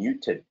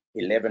transmuted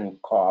 11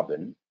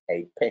 carbon,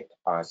 a PET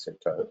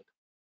isotope.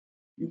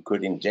 You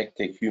could inject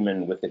a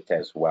human with it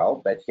as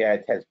well, but here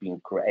it has been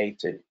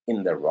created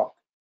in the rock.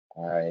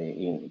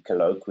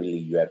 Colloquially,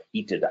 you have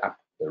heated up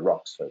the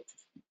rock, so to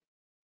speak.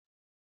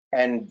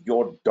 And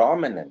your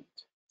dominant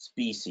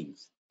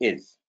species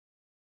is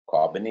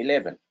carbon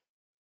 11,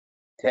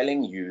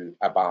 telling you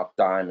about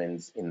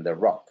diamonds in the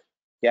rock.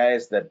 Here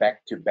is the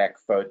back-to-back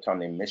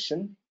photon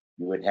emission.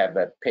 You would have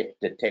a PET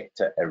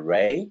detector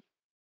array,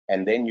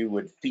 and then you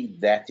would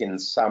feed that in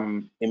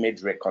some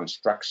image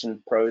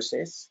reconstruction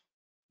process.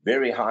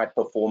 Very high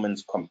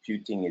performance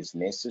computing is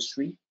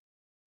necessary.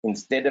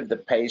 Instead of the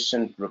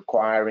patient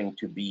requiring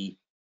to be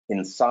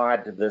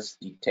inside this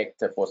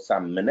detector for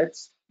some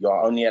minutes,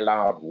 you're only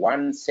allowed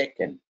 1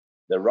 second.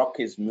 The rock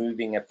is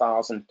moving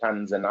 1,000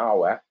 tons an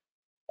hour,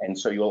 and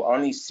so you'll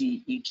only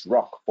see each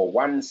rock for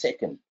 1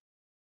 second.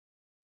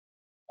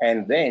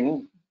 And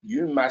then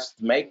you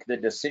must make the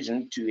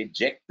decision to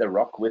eject the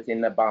rock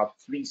within about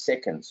 3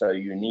 seconds. So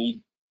you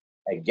need,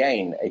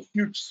 again, a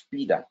huge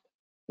speed up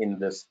in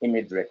this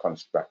image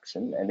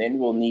reconstruction. And then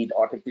we'll need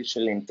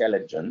artificial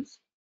intelligence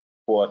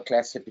for a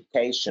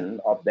classification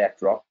of that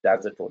rock.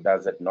 Does it or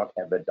does it not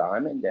have a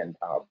diamond, and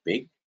how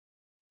big,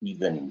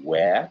 even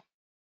where?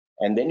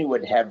 And then you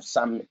would have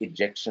some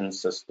ejection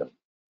system.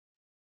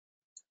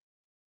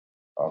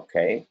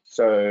 Okay,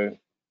 so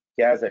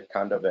here's a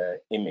kind of an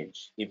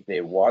image. If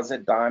there was a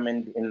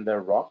diamond in the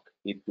rock,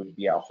 it would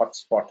be a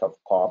hotspot of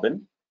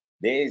carbon.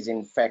 There is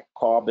in fact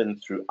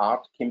carbon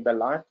throughout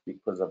kimberlite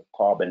because of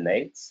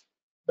carbonates,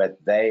 but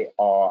they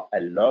are a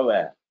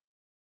lower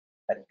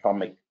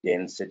atomic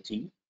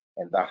density,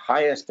 and the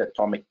highest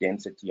atomic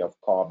density of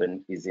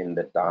carbon is in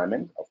the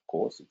diamond. Of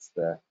course, it's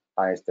the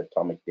highest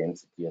atomic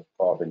density of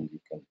carbon you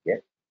can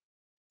get.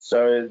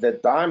 So the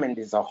diamond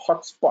is a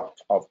hotspot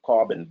of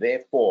carbon,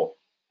 therefore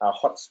a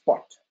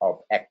hotspot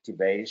of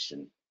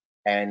activation,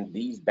 and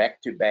these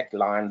back-to-back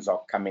lines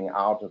are coming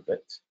out of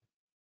it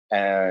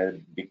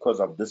because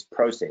of this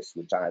process,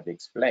 which I have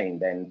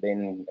explained, and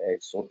then a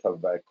sort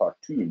of a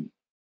cartoon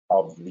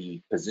of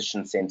the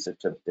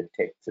position-sensitive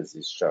detectors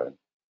is shown.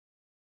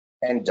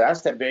 And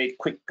just a very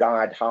quick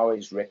guide, how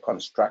is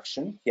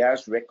reconstruction?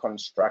 Here's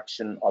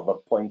reconstruction of a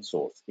point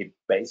source. It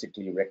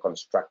basically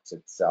reconstructs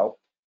itself.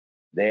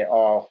 There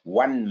are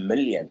 1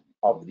 million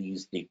of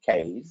these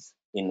decays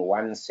in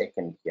 1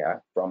 second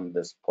here from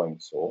this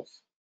point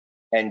source.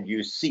 And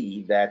you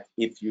see that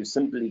if you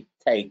simply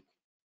take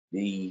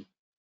the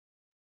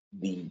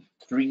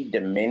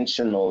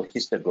three-dimensional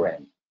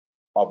histogram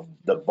of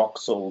the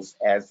voxels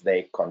as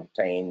they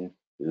contain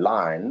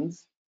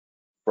lines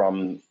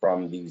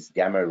from these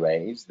gamma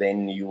rays,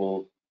 then you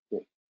will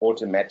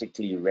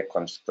automatically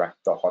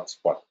reconstruct the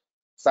hotspot.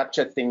 Such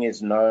a thing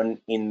is known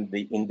in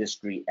the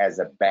industry as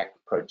a back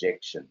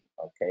projection.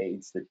 Okay,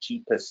 it's the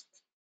cheapest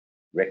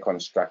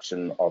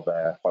reconstruction of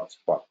a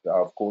hotspot.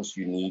 Of course,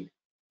 you need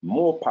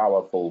more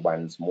powerful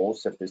ones, more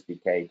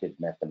sophisticated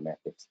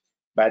mathematics,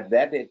 but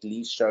that at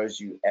least shows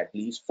you, at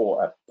least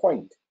for a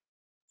point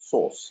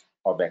source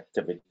of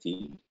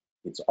activity,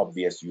 it's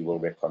obvious you will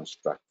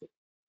reconstruct it.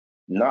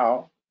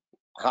 Now,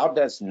 how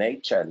does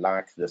nature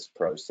like this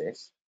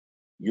process?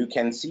 You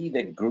can see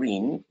the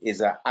green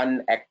is an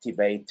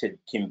unactivated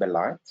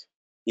kimberlite.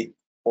 It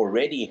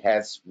already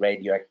has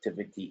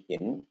radioactivity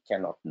in,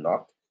 cannot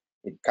not.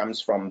 It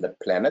comes from the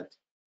planet.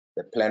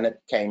 The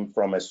planet came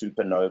from a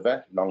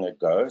supernova long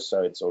ago,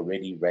 so it's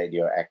already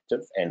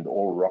radioactive, and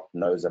all rock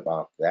knows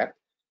about that.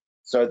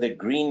 So the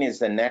green is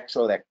the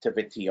natural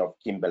activity of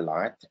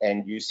kimberlite,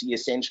 and you see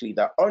essentially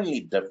the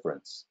only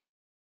difference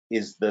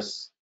is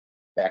this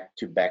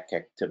back-to-back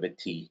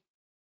activity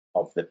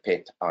of the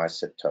PET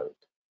isotope.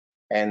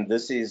 And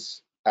this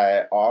is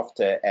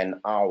after an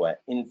hour.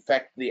 In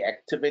fact, the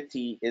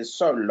activity is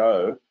so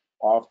low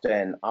after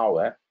an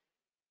hour,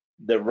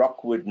 the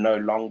rock would no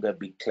longer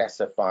be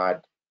classified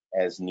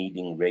as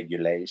needing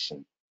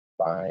regulation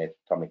by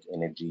Atomic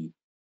Energy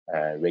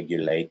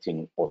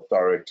Regulating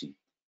Authority.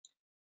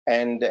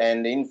 And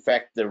in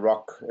fact, the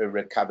rock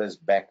recovers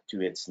back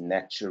to its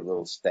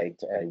natural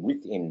state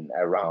within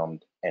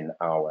around an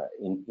hour,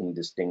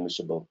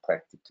 indistinguishable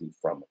practically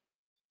from it.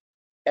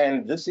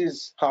 And this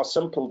is how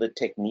simple the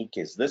technique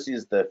is. This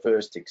is the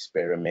first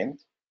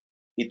experiment.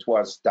 It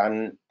was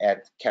done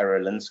at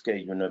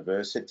Karolinska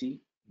University.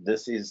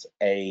 This is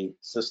a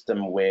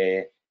system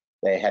where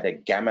they had a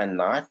gamma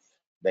knife.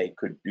 They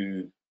could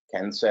do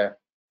cancer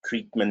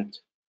treatment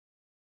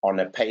on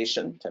a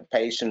patient. A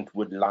patient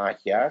would lie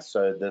here.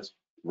 So this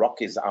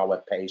rock is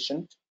our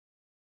patient.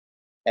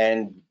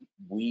 And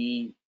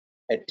we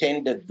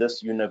attended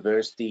this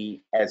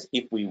university as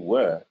if we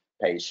were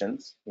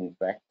patients. In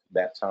fact,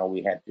 that's how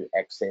we had to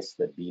access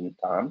the beam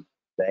time.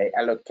 They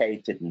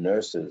allocated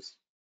nurses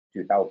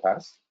to help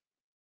us.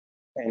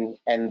 And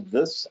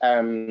this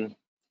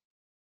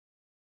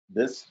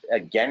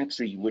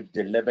gantry would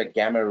deliver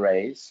gamma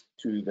rays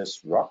to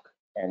this rock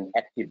and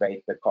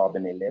activate the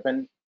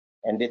carbon-11.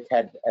 And it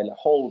had a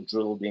hole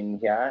drilled in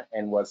here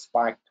and was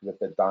spiked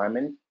with a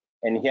diamond.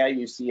 And here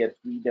you see a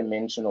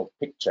three-dimensional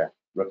picture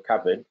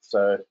recovered.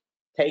 So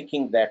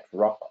taking that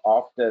rock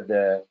after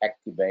the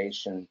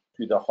activation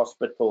to the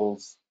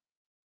hospital's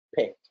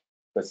PET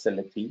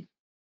facility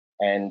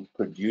and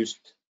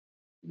produced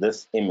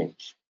this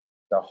image.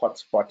 The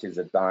hotspot is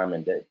a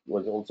diamond. It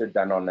was also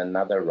done on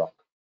another rock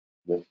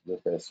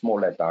with a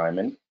smaller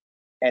diamond.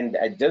 And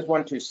I just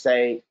want to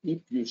say, if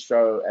you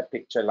show a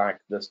picture like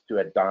this to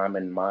a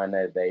diamond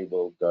miner, they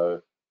will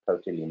go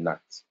totally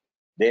nuts.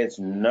 There's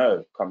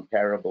no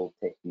comparable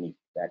technique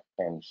that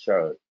can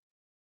show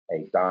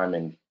a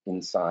diamond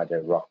inside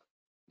a rock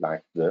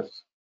like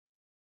this.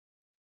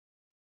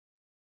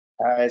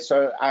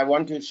 So I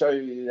want to show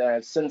you,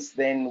 since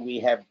then we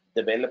have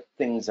developed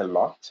things a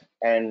lot,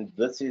 and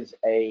this is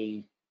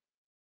a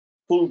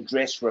full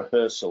dress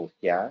rehearsal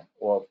here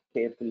of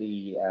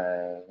carefully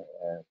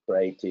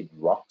created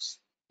rocks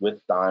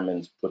with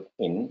diamonds put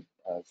in.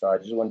 So I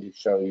just want to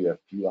show you a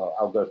few.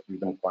 I'll go through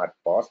them quite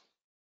fast.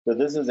 So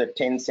this is a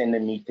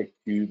 10-centimeter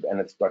cube, and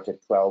it's got a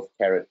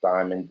 12-carat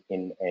diamond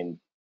in, and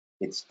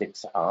it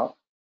sticks out.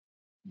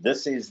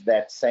 This is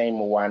that same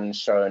one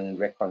shown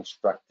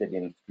reconstructed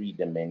in 3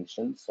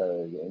 dimensions.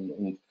 So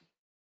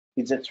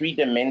it's a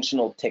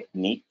 3-dimensional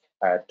technique,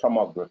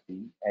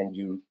 tomography, and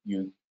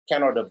you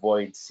cannot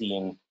avoid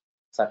seeing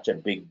such a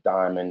big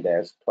diamond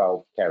as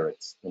 12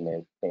 carats in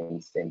a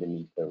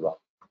 10-centimeter rock.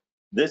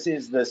 This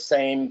is the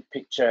same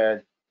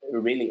picture,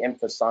 really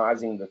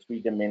emphasizing the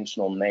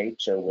 3-dimensional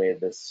nature, where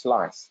the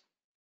slice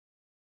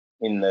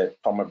in the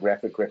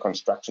tomographic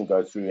reconstruction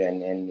goes through,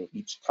 and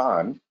each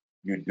time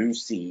you do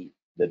see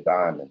the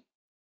diamond.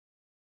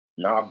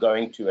 Now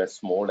going to a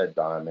smaller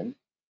diamond,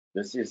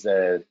 this is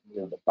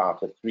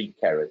about a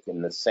 3-carat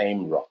in the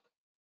same rock.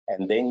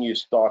 And then you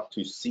start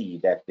to see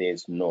that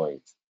there's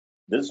noise.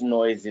 This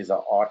noise is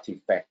an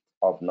artifact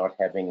of not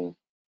having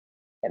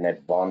an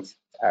advanced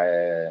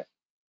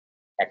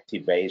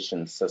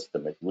activation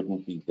system. It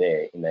wouldn't be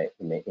there in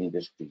an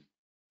industry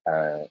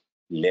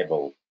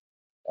level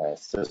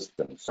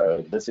system.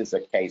 So this is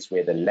a case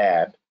where the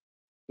lab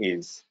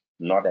is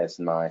not as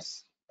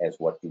nice as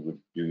what you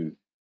would do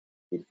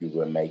if you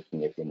were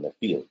making it in the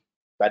field.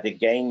 But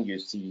again, you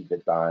see the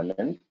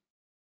diamond.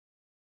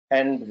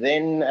 And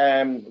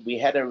then we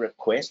had a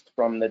request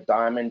from the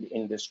diamond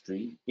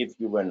industry, if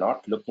you were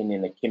not looking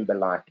in a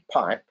kimberlite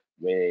pipe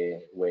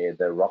where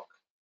the rock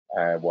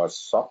was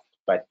soft,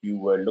 but you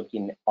were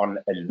looking on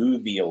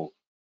alluvial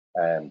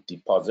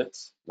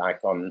deposits, like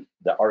on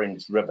the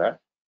Orange River,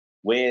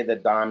 where the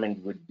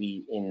diamond would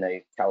be in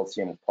a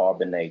calcium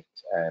carbonate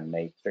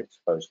matrix,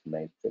 host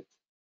matrix.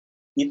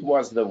 It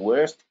was the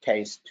worst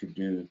case to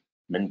do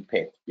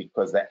min-PET,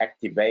 because the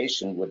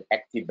activation would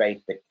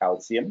activate the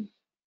calcium,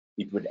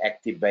 it would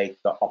activate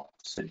the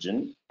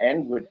oxygen,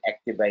 and would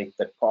activate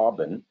the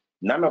carbon,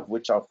 none of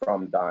which are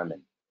from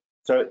diamond.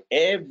 So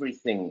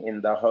everything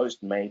in the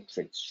host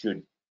matrix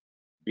should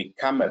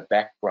become a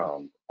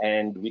background,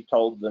 and we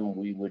told them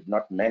we would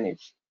not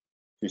manage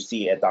to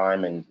see a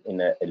diamond in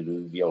an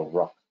alluvial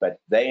rock, but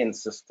they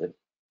insisted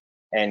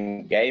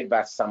and gave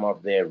us some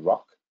of their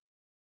rock.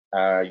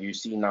 You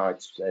see now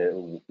it's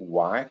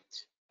white,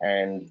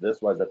 and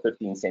this was a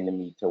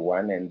 15-centimeter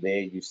one, and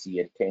there you see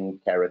a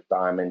 10-carat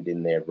diamond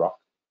in their rock.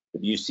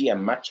 But you see a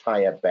much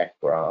higher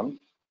background,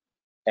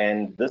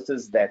 and this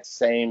is that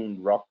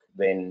same rock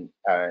then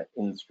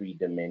in 3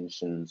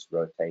 dimensions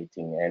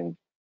rotating, and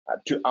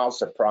to our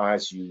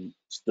surprise, you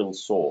still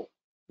saw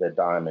the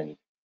diamond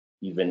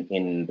even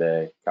in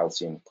the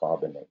calcium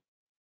carbonate.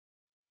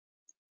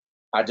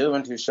 I do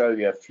want to show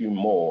you a few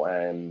more,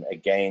 and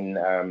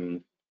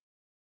again,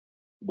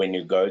 when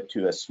you go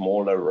to a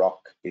smaller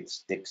rock, it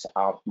sticks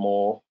out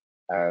more.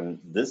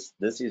 This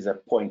is a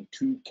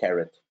 0.2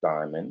 carat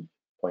diamond,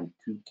 0.2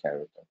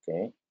 carat,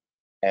 okay?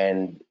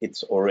 And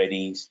it's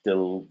already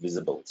still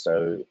visible.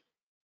 So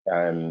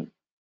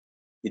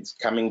it's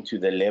coming to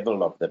the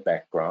level of the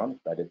background,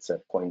 but it's a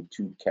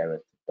 0.2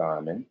 carat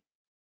diamond.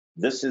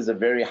 This is a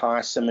very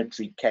high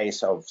symmetry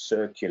case of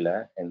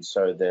circular, and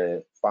so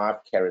the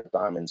 5-carat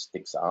diamond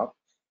sticks out.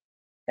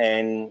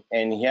 And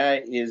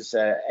here is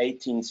a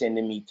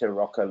 18-centimeter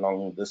rock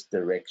along this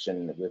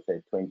direction with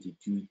a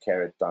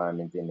 22-carat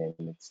diamond in it,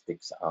 and it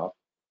sticks out.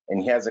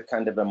 And here's a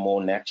kind of a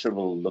more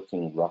natural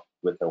looking rock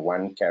with a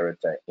 1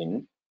 character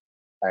in,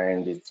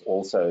 and it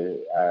also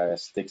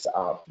sticks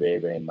out very,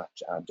 very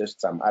much.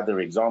 Just some other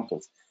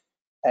examples.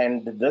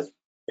 And this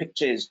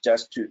picture is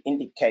just to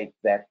indicate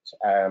that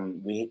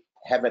we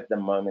have at the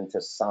moment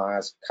a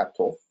size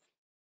cutoff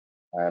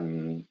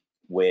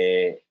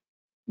where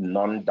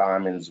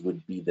non-diamonds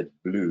would be the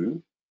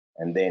blue,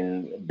 and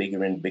then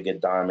bigger and bigger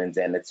diamonds,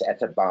 and it's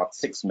at about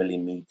 6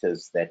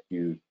 millimeters that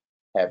you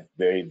have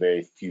very,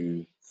 very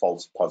few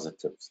false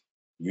positives,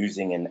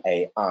 using an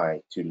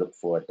AI to look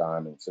for a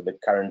diamond. So the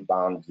current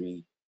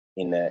boundary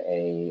in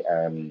a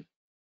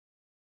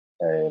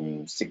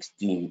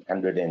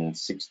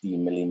 160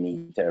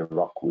 millimeter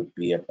rock would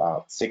be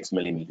about 6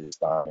 millimeters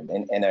diamond.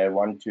 And I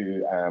want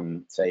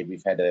to say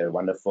we've had a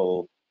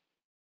wonderful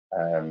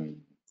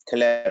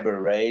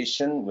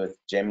collaboration with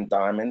Gem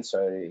Diamond,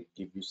 so I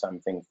give you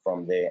something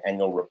from their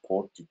annual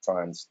report to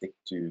try and stick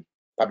to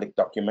public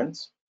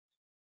documents.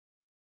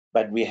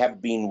 But we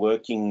have been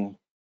working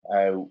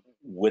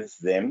with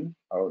them,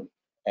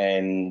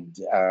 and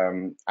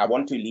I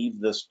want to leave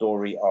the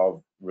story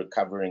of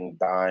recovering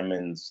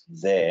diamonds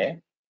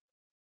there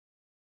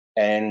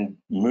and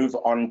move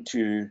on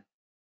to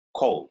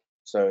coal.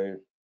 So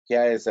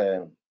here is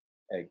a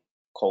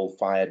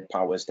coal-fired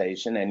power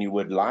station, and you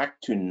would like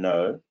to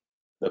know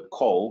the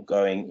coal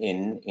going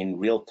in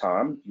real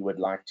time. You would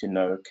like to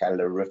know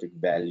calorific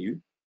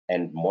value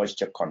and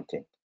moisture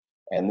content.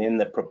 And then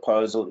the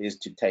proposal is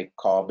to take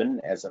carbon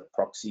as a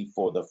proxy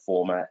for the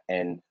former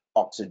and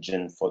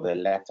oxygen for the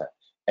latter.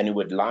 And you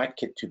would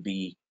like it to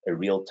be a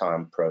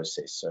real-time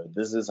process. So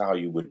this is how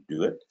you would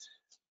do it.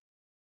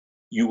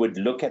 You would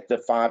look at the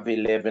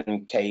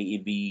 511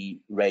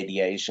 keV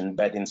radiation,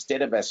 but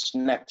instead of a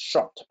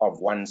snapshot of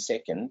 1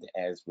 second,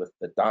 as with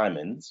the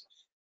diamonds,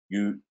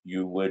 you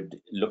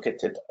would look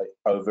at it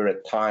over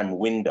a time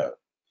window.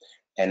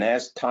 And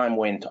as time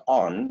went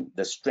on,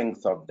 the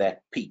strength of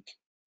that peak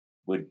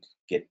would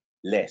get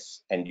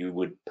less, and you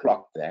would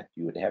plot that.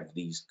 You would have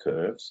these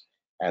curves,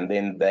 and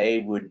then they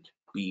would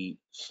be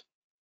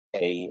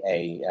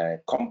a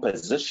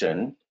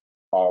composition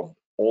of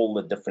all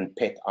the different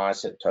PET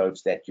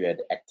isotopes that you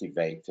had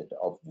activated,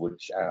 of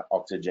which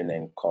oxygen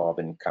and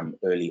carbon come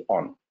early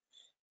on.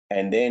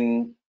 And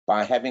then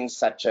by having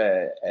such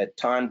a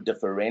time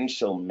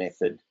differential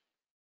method,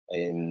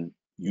 you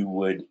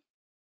would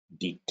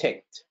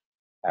detect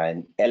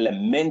an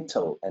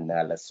elemental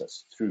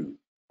analysis through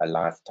a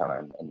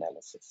lifetime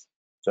analysis.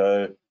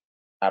 So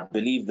I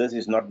believe this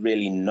is not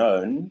really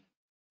known,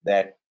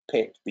 that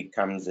PET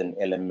becomes an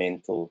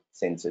elemental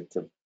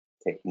sensitive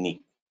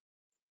technique.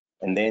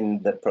 And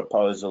then the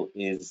proposal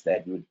is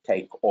that you would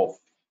take off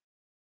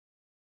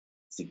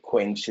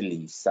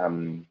sequentially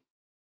some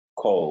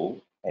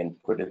coal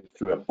and put it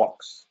through a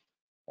box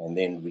and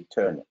then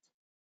return it.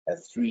 A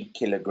 3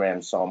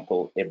 kilogram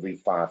sample every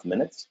 5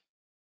 minutes.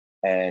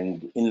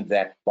 And in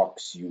that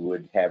box, you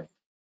would have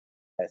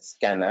a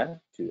scanner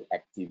to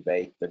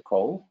activate the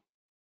coal.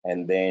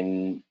 And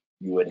then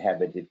you would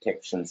have a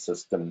detection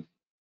system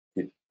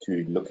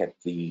to look at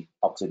the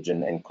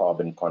oxygen and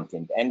carbon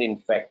content. And in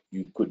fact,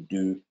 you could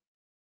do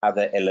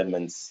other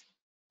elements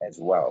as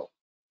well.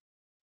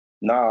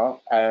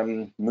 Now,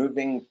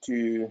 moving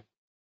to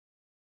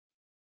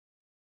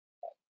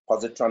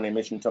positron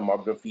emission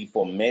tomography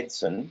for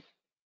medicine,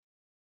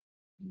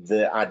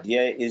 the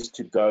idea is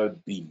to go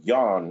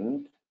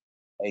beyond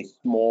a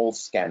small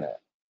scanner,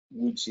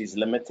 which is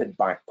limited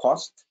by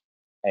cost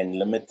and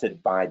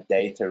limited by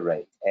data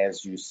rate,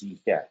 as you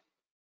see here,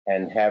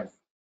 and have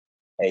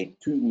a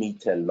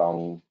 2-meter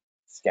long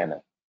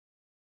scanner.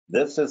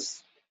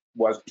 This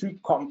was too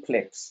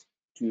complex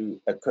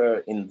to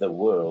occur in the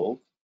world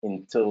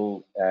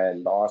until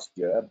last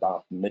year,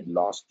 about mid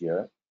last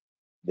year.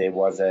 There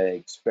was an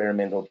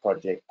experimental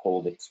project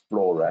called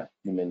Explorer,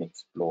 Human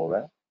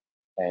Explorer,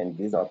 and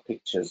these are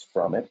pictures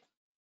from it.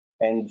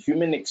 And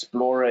Human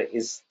Explorer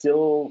is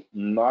still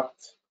not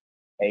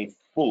a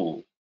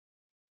full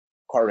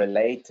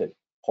correlated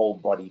whole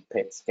body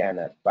PET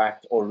scanner,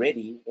 but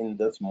already in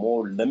this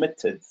more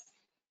limited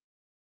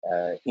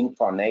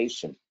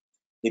incarnation,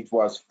 it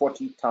was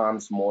 40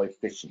 times more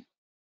efficient,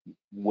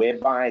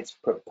 whereby it's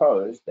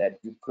proposed that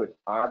you could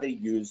either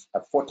use a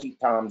 40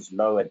 times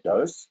lower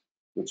dose,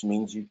 which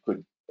means you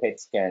could PET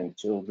scan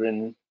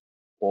children,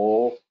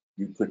 or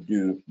you could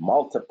do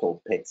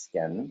multiple PET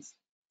scans,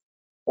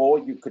 or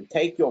you could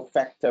take your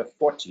factor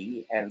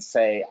 40 and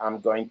say, I'm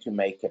going to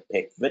make a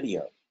PET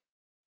video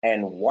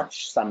and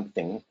watch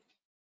something.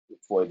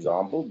 For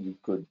example, you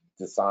could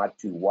decide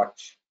to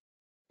watch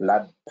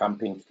blood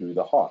pumping through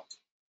the heart,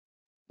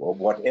 or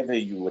whatever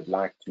you would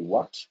like to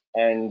watch,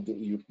 and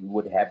you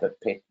would have a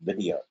PET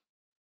video.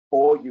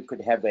 Or you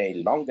could have a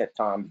longer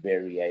time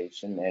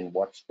variation and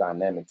watch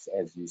dynamics,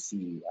 as you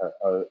see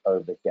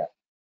over here.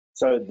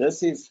 So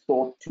this is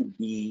thought to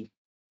be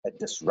a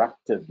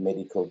disruptive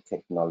medical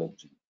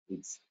technology.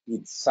 It's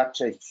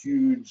such a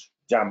huge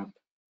jump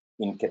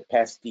in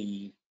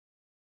capacity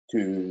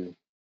to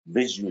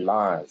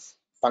visualize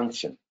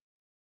function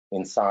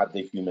inside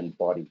the human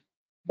body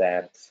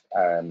that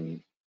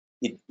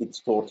it's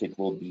thought it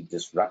will be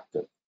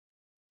disruptive.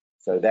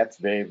 So that's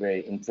very,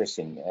 very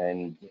interesting.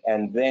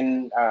 And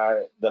then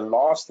the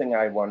last thing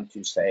I want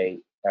to say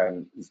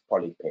is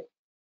polypet.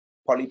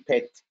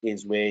 Polypet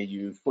is where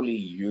you fully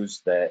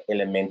use the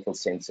elemental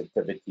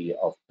sensitivity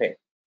of PET.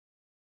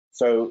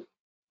 So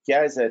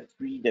here's a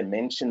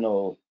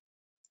three-dimensional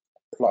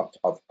plot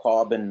of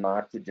carbon,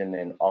 nitrogen,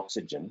 and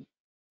oxygen,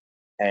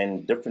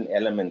 and different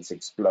elements,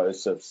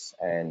 explosives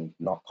and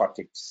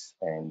narcotics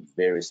and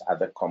various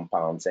other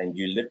compounds, and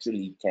you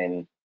literally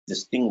can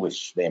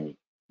distinguish them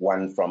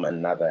one from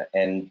another.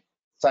 And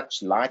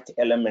such light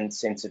element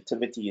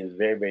sensitivity is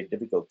very, very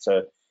difficult.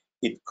 So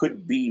it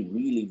could be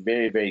really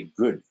very, very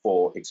good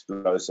for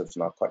explosives,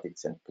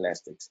 narcotics, and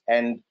plastics.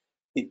 And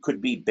it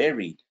could be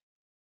buried,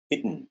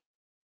 hidden.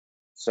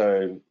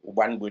 So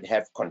one would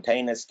have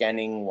container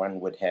scanning, one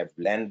would have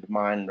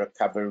landmine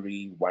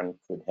recovery, one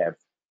could have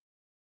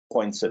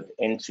points of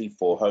entry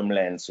for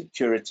homeland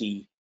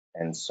security,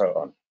 and so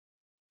on.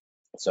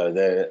 So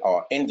there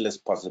are endless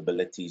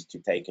possibilities to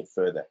take it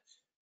further.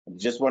 I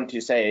just want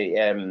to say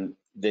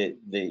the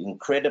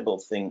incredible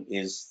thing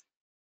is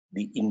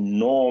the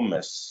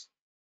enormous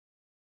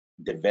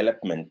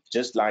development,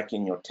 just like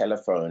in your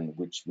telephone,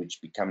 which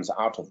becomes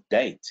out of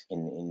date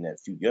in a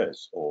few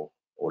years or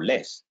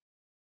less.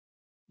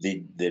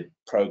 The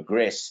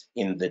progress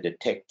in the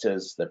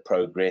detectors, the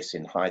progress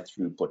in high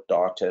throughput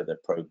data, the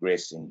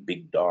progress in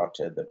big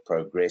data, the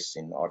progress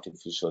in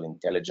artificial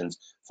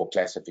intelligence for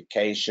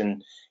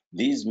classification,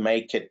 these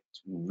make it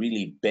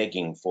really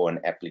begging for an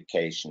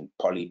application: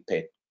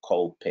 polypet,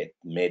 colpet,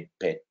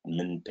 medpet,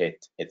 minpet,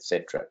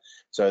 etc.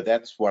 So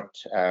that's what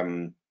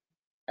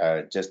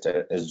just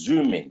a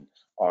zoom in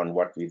on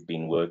what we've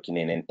been working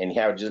in. And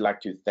here I'd just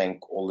like to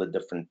thank all the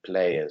different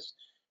players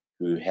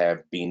who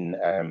have been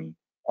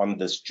on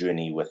this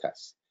journey with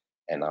us.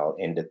 And I'll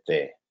end it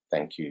there.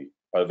 Thank you.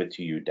 Over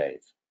to you,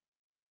 Dave.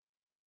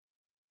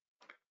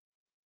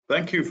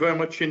 Thank you very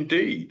much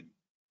indeed.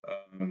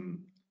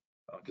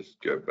 I'll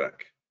just go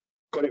back.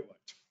 Got it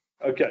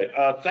right. Okay.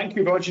 Thank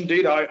you very much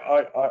indeed.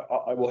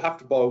 I will have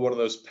to borrow one of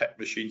those pet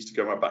machines to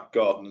go in my back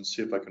garden and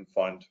see if I can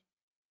find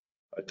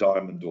a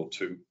diamond or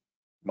two.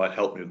 Might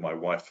help me with my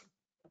wife.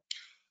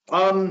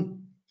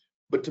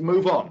 But to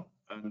move on,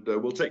 and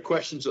we'll take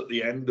questions at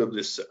the end of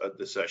this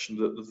session.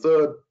 The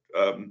third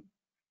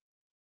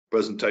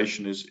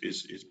presentation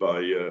is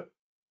by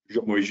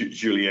Jean-Marie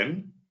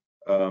Julienne,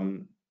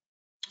 and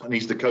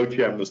he's the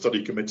co-chair of the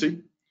study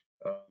committee.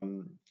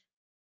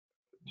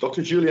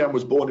 Dr. Julienne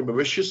was born in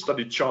Mauritius,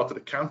 studied chartered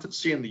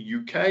accountancy in the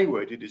UK,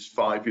 where he did his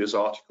 5 years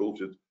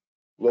articles with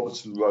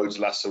Robertson, Rhodes,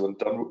 Lasser, and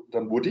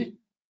Dunwoody.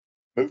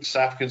 Moved to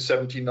South Africa in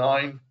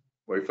 '79,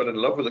 where he fell in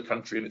love with the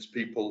country and its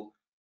people,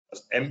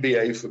 as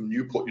MBA from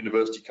Newport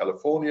University,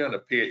 California, and a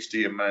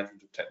PhD in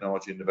Management of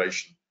Technology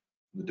Innovation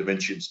from the Da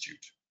Vinci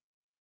Institute.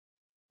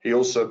 He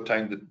also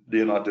obtained the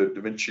Leonardo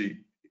da Vinci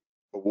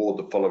Award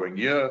the following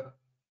year.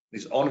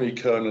 He's honorary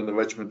colonel in the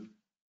regiment,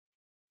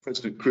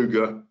 President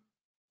Kruger,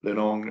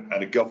 Lenong,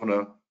 and a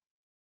governor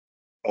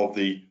of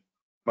the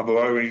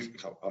Mabarari,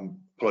 I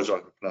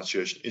apologize for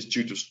pronunciation,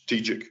 Institute of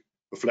Strategic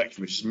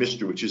Reflection, which is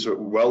MISTRA, which is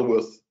well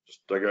worth,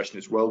 just digression,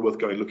 it's well worth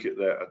going and looking at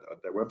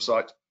their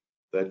website.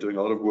 They're doing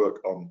a lot of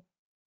work on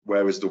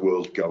where is the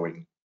world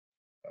going.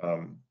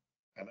 And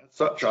as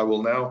such, I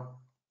will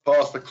now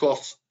pass the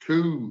cloth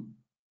to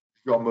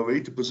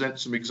Jean-Marie to present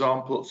some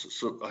examples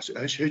of a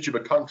history of a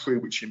country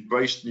which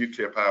embraced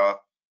nuclear power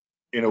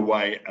in a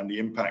way and the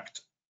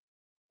impact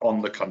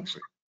on the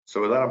country.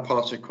 So with that, I'm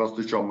passing across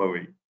to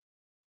Jean-Marie.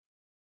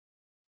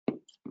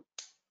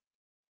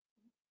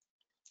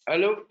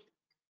 Hello.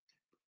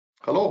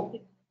 Hello.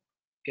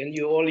 Can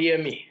you all hear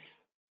me?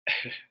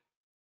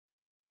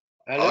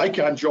 Hello? I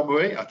can,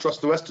 Jean-Marie. I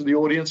trust the rest of the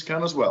audience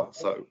can as well.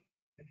 So,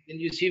 can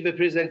you see the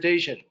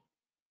presentation?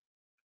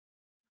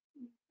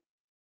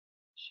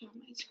 Show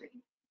my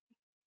screen.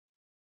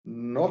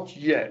 not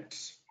yet.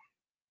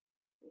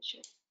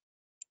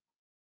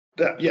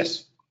 There,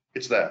 yes,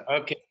 it's there.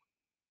 Okay.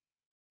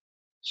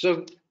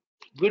 So,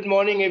 good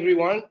morning,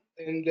 everyone,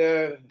 and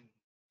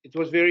it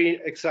was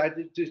very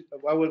excited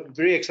I was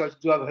very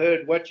excited to have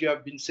heard what you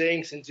have been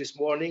saying since this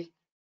morning,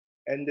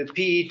 and the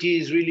PET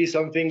is really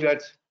something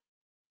that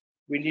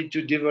we need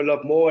to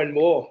develop more and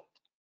more.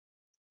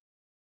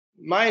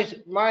 My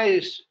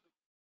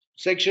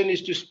section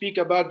is to speak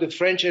about the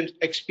French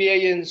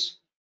experience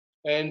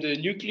and the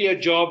nuclear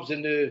jobs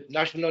in the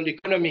national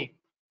economy.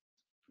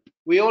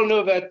 We all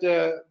know that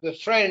the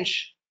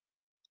French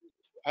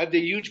had a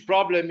huge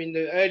problem in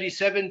the early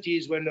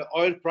 70s when the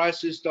oil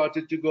prices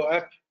started to go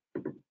up,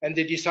 and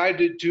they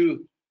decided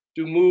to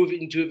move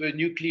into the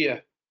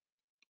nuclear.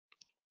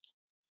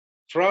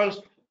 France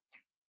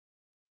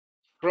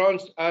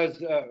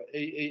has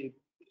a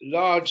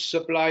large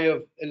supply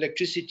of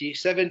electricity.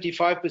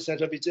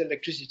 75% of its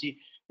electricity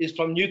is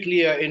from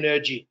nuclear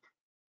energy.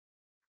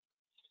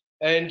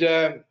 And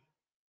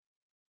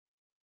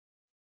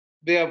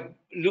they are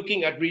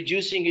looking at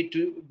reducing it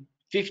to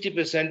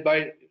 50%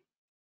 by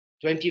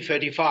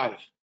 2035.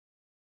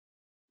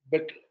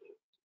 But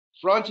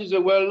France is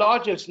the world's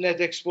largest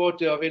net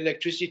exporter of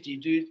electricity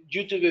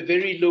due to the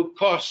very low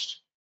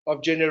cost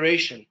of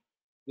generation.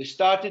 They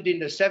started in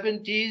the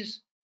 70s,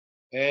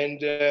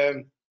 and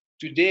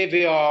today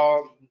they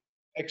are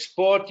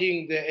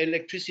exporting the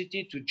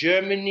electricity to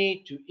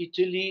Germany, to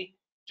Italy,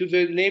 to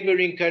the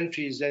neighboring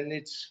countries, and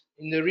it's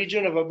in the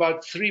region of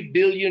about 3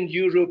 billion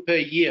euro per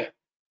year.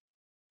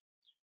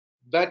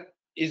 That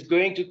is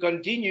going to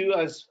continue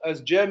as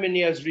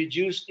Germany has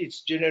reduced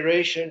its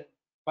generation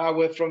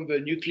power from the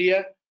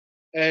nuclear,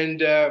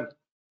 and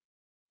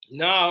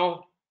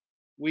now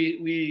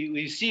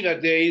we see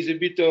that there is a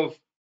bit of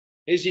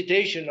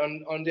hesitation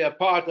on their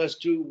part as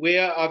to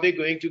where are they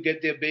going to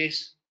get their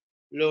base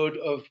load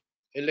of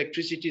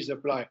electricity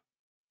supply.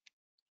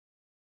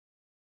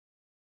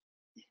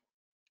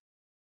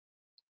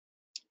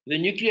 The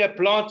nuclear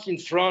plants in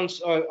France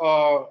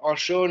are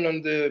shown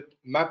on the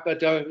map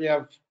that we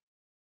have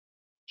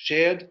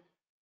shared.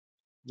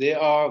 There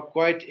are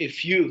quite a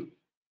few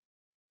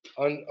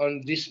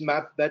on this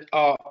map that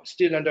are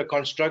still under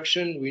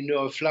construction. We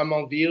know of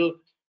Flamanville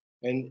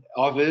and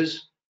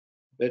others,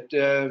 but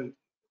the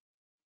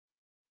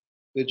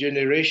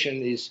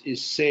generation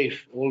is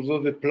safe,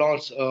 although the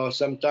plants are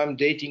sometimes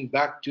dating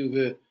back to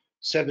the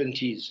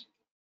 70s.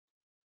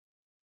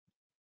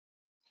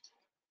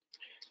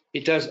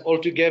 It has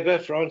altogether,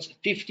 France,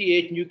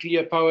 58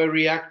 nuclear power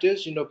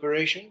reactors in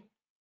operation.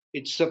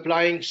 It's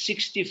supplying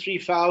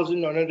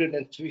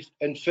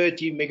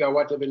 63,130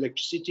 megawatt of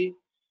electricity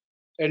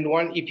and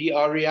one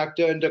EPR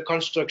reactor under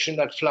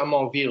construction at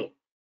Flamanville.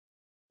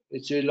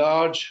 It's a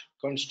large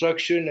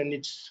construction and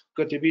it's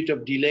got a bit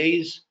of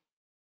delays,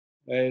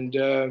 and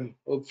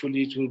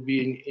hopefully it will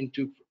be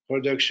into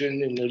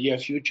production in the near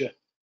future.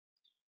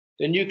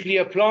 The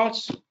nuclear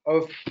plants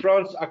of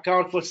France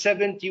account for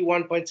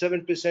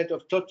 71.7%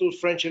 of total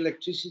French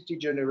electricity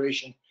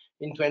generation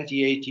in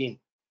 2018.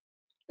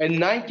 And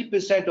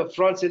 90% of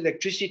France's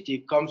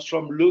electricity comes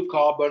from low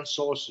carbon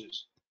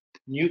sources,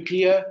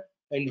 nuclear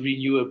and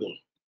renewable.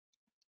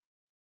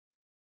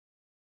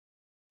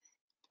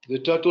 The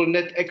total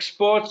net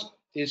exports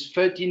is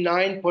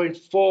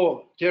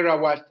 39.4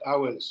 terawatt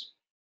hours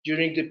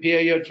during the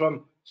period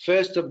from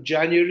 1st of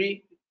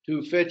January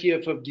to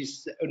 30th of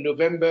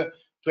November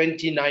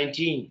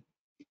 2019.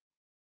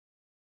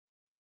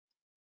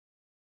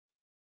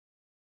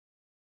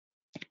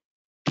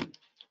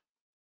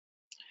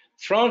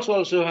 France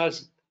also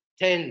has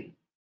 10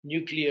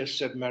 nuclear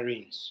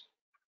submarines.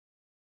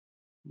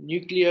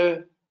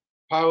 Nuclear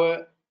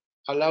power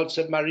allowed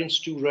submarines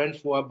to run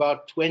for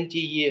about 20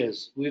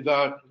 years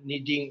without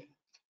needing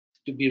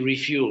to be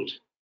refueled.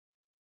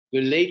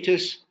 The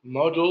latest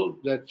model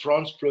that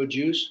France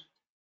produced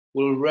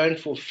will run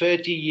for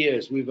 30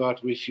 years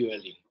without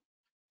refueling.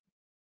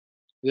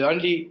 The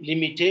only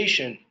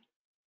limitation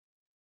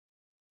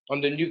on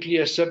the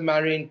nuclear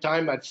submarine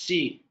time at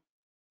sea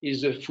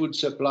is the food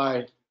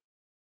supply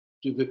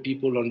to the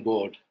people on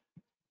board.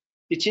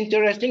 It's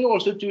interesting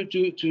also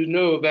to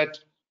know that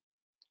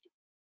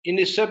in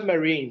a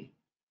submarine,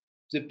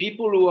 the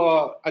people who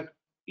are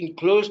in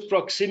close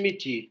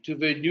proximity to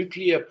the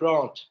nuclear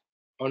plant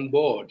on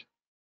board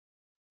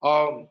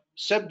are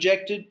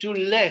subjected to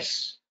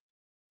less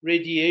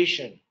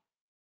radiation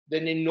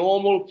than a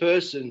normal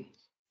person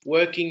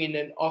working in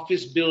an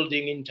office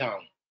building in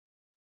town.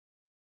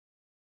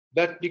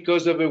 That's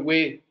because of the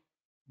way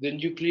the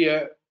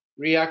nuclear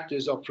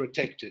reactors are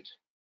protected.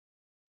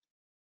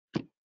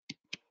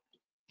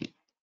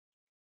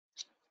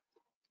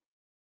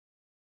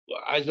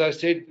 As I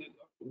said,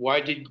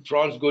 why did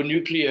France go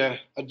nuclear?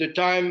 At the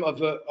time of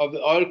the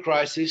oil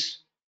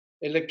crisis,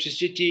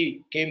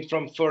 electricity came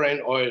from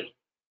foreign oil.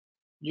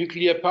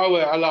 Nuclear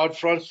power allowed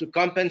France to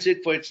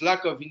compensate for its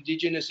lack of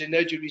indigenous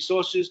energy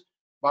resources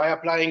by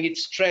applying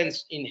its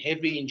strengths in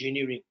heavy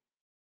engineering.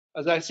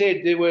 As I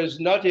said, there was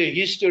not a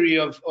history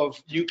of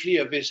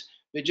nuclear.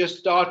 They just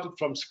started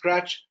from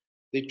scratch.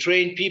 They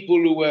trained people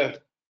who were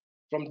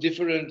from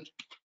different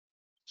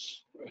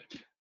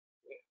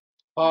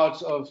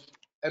parts of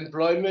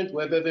employment,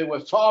 whether they were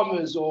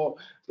farmers or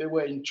they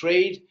were in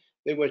trade.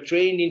 They were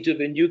trained into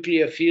the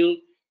nuclear field.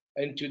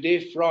 And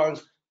today,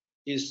 France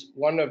is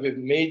one of the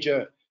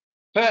major,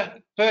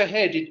 per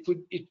head,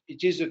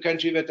 it is the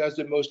country that has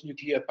the most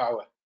nuclear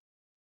power.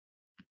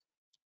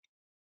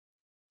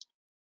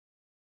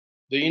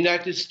 The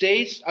United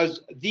States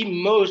has the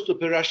most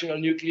operational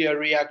nuclear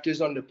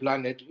reactors on the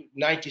planet,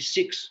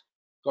 96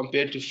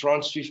 compared to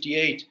France,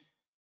 58.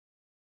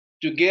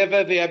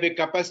 Together, they have a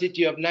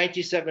capacity of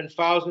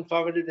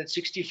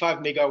 97,565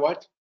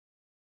 megawatt.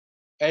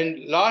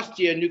 And last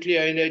year,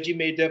 nuclear energy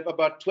made up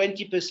about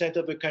 20%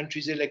 of the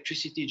country's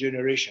electricity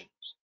generation.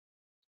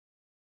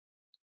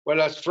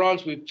 Whereas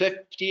France, with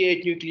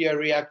 58 nuclear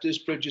reactors,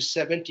 produced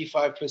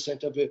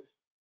 75% of the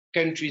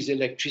country's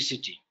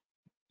electricity.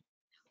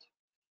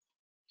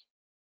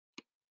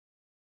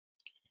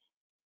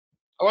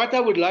 What I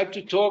would like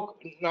to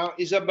talk now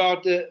is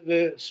about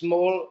the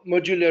small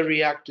modular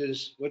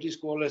reactors, what is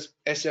called as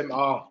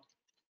SMR.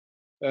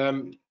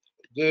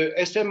 The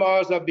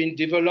SMRs have been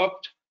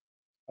developed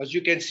As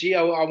you can see,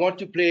 I want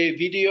to play a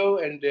video,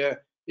 and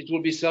it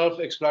will be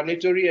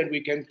self-explanatory, and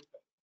we can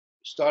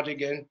start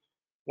again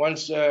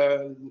once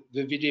the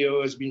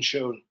video has been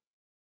shown.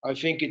 I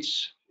think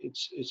it's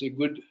a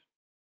good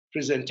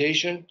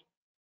presentation,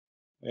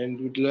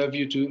 and would love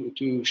you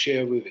to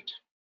share with it.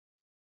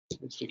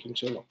 It's taking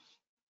so long.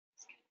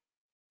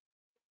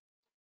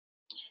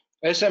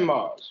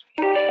 SMRs.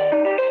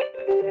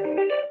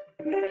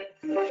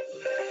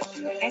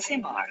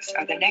 SMRs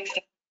are the next.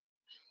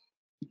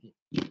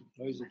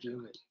 Why is it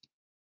doing it?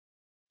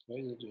 Why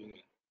is it doing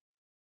it?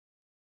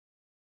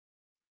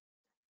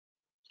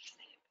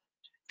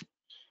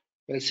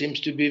 That seems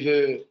to be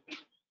the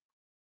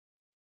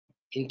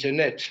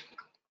internet.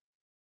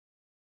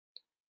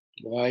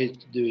 Why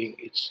it's doing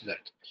it's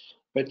that?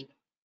 But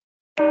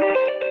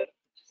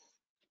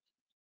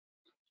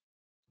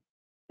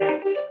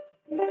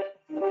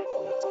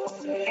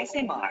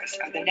SMRs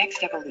are the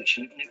next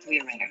evolution of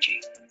nuclear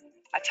energy,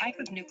 a type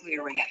of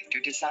nuclear reactor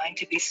designed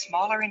to be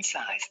smaller in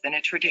size than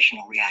a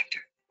traditional reactor.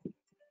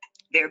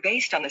 They're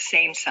based on the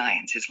same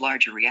science as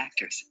larger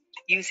reactors,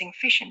 using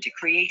fission to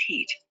create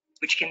heat,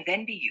 which can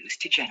then be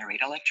used to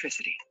generate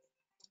electricity.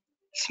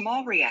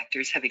 Small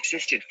reactors have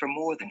existed for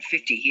more than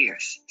 50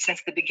 years,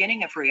 since the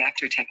beginning of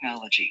reactor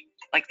technology,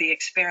 like the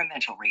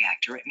experimental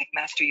reactor at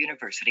McMaster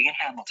University in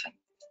Hamilton.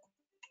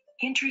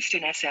 Interest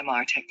in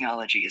SMR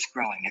technology is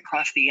growing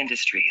across the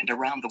industry and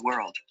around the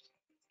world.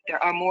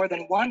 There are more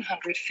than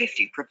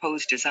 150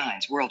 proposed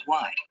designs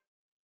worldwide.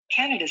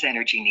 Canada's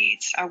energy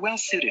needs are well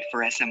suited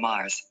for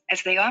SMRs,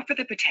 as they offer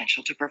the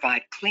potential to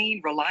provide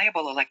clean,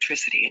 reliable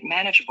electricity at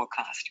manageable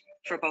cost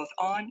for both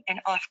on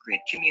and off-grid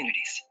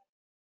communities.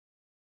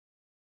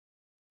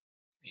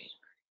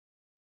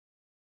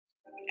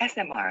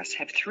 SMRs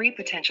have three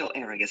potential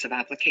areas of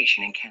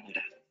application in Canada.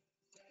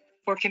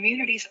 For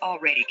communities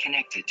already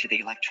connected to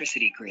the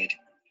electricity grid,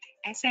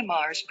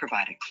 SMRs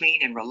provide a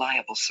clean and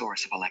reliable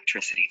source of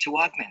electricity to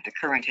augment the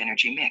current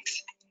energy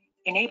mix,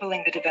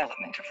 enabling the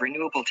development of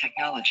renewable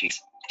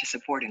technologies to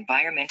support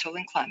environmental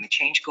and climate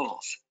change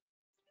goals.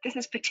 This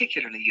is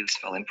particularly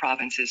useful in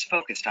provinces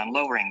focused on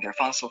lowering their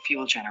fossil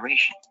fuel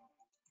generation.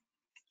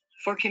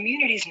 For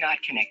communities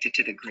not connected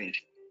to the grid,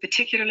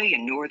 particularly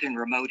in northern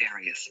remote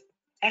areas,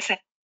 SMRs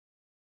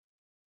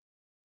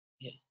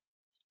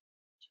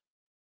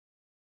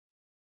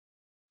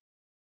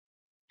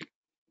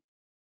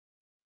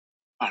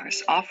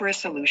offer a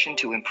solution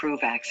to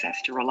improve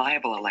access to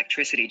reliable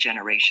electricity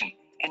generation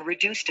and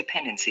reduce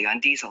dependency on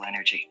diesel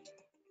energy.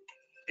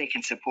 They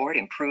can support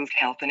improved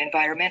health and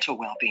environmental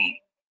well-being.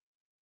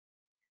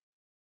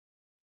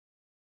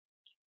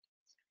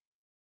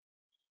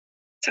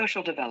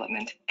 Social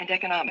development and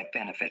economic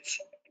benefits.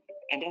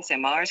 And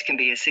SMRs can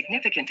be a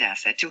significant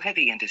asset to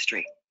heavy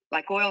industry,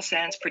 like oil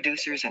sands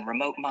producers and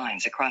remote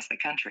mines across the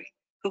country,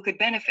 who could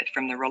benefit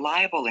from the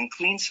reliable and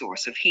clean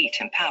source of heat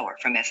and power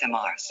from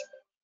SMRs.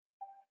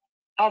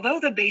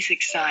 Although the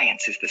basic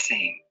science is the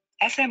same,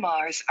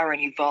 SMRs are an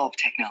evolved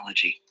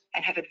technology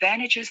and have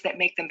advantages that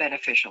make them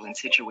beneficial in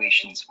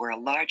situations where a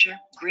larger,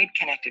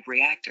 grid-connected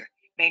reactor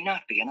may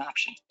not be an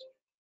option.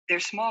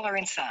 They're smaller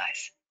in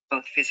size,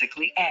 both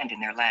physically and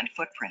in their land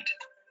footprint.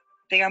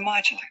 They are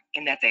modular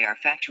in that they are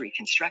factory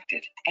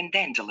constructed and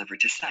then delivered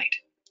to site.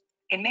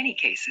 In many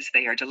cases,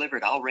 they are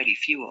delivered already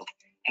fueled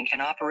and can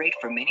operate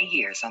for many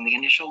years on the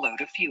initial load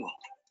of fuel.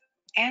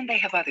 And they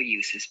have other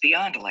uses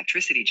beyond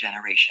electricity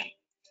generation.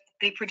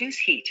 They produce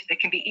heat that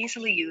can be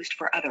easily used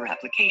for other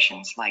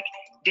applications like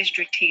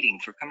district heating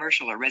for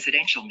commercial or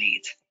residential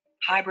needs,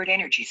 hybrid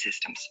energy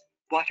systems,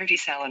 water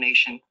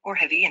desalination, or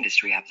heavy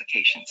industry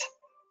applications.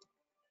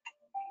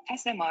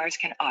 SMRs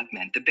can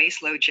augment the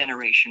baseload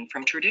generation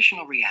from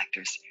traditional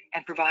reactors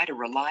and provide a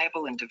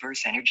reliable and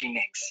diverse energy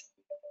mix.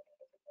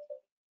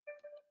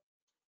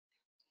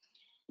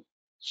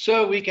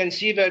 So we can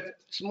see that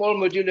small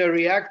modular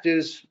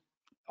reactors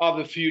are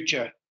the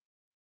future.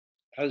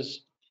 As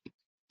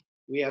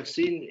we have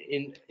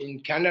seen in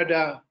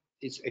Canada,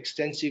 it's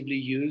extensively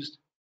used.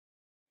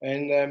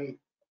 And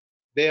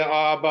there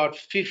are about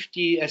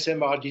 50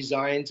 SMR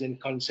designs and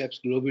concepts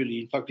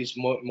globally. In fact, it's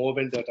more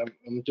than that.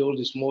 I'm told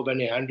it's more than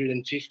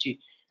 150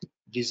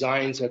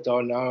 designs that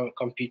are now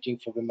competing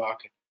for the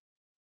market.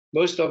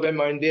 Most of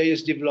them are in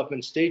various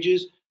development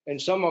stages,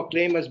 and some are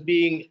claimed as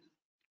being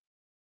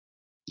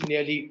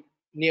nearly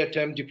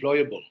near-term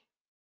deployable.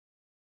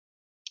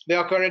 There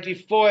are currently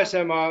 4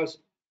 SMRs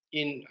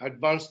in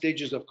advanced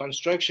stages of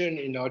construction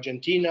in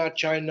Argentina,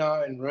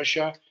 China, and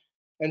Russia,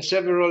 and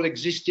several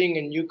existing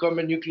and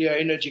newcomer nuclear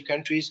energy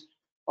countries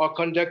are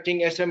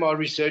conducting SMR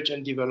research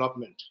and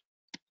development.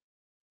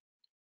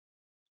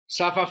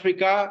 South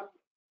Africa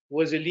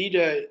was a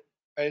leader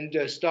and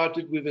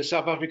started with the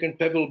South African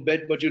pebble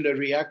bed modular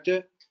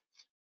reactor,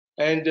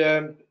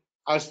 and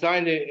has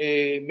signed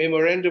a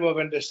memorandum of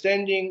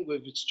understanding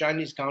with its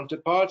Chinese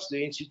counterparts,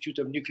 the Institute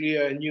of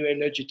Nuclear and New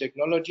Energy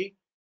Technology,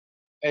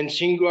 and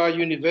Tsinghua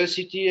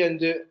University and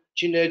the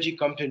Chinergy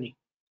Company.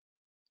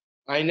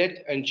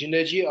 INET and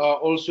Chinergy are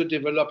also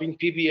developing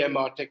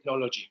PBMR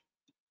technology.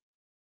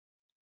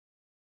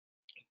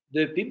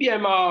 The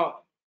PBMR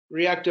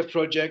reactor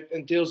project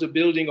entails the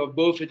building of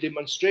both a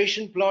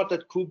demonstration plant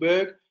at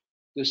Coburg,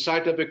 the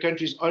site of the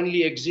country's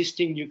only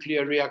existing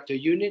nuclear reactor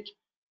unit,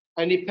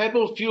 and a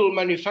pebble fuel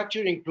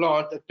manufacturing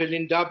plant at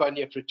Pelindaba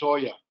near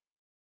Pretoria.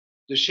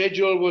 The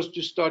schedule was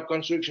to start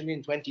construction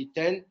in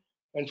 2010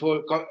 and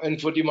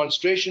for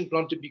demonstration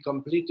plant to be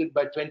completed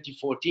by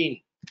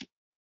 2014.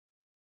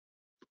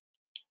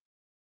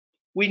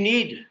 We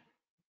need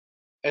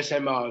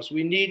SMRs.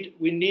 We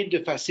need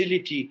the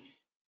facility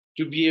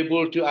to be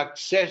able to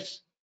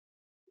access,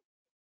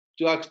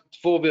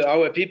 for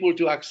our people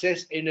to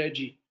access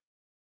energy.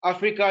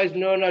 Africa is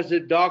known as the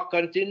dark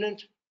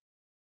continent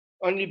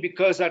only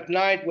because at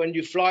night when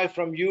you fly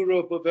from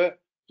Europe over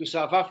to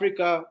South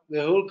Africa,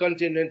 the whole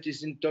continent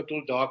is in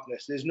total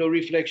darkness. There's no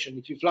reflection.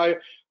 If you fly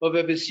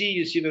over the sea,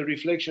 you see the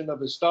reflection of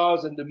the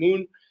stars and the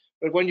moon.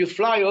 But when you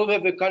fly over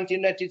the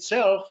continent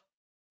itself,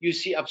 you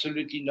see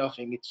absolutely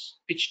nothing. It's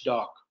pitch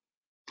dark.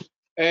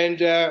 And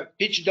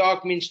pitch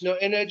dark means no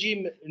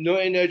energy. No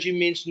energy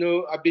means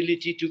no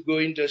ability to go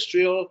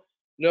industrial,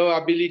 no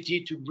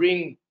ability to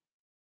bring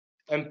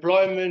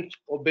employment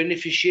or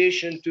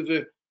beneficiation to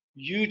the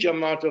huge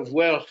amount of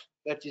wealth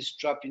that is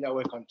trapped in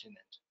our continent.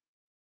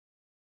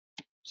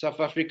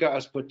 South Africa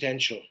has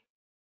potential.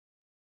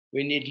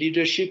 We need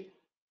leadership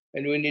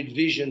and we need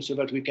vision so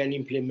that we can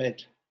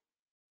implement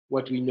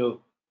what we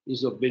know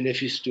is of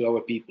benefit to our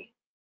people.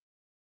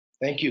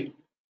 Thank you.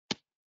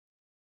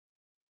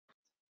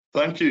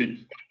 Thank you,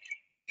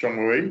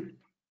 Jean-Marie.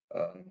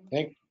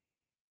 Thank you.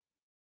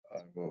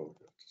 I will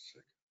just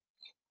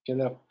a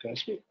Can I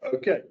speak? second.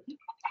 Okay.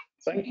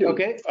 Thank you.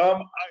 Okay.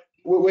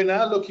 We're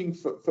now looking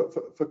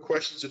for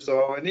questions if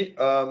there are any.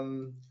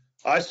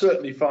 I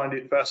certainly find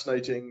it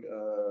fascinating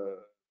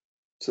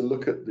to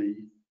look at the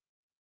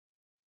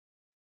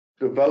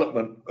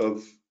development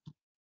of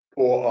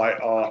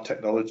 4IR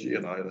technology,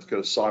 and let's go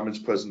to Simon's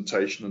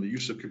presentation on the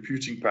use of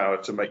computing power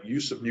to make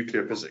use of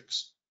nuclear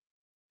physics.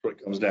 What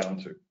it comes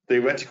down to.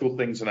 Theoretical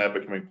things are now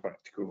becoming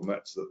practical, and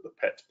that's the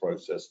PET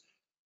process.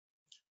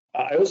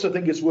 I also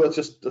think it's worth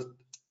just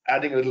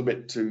adding a little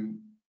bit to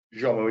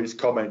Jean-Marie's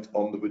comment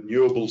on the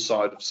renewable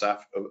side of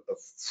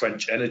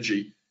French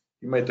energy.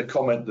 He made the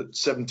comment that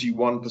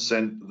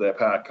 71% of their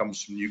power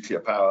comes from nuclear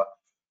power,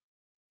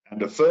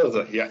 and a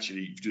further,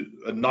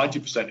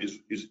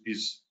 90%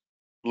 is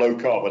low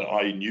carbon,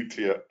 i.e.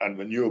 nuclear and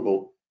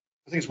renewable.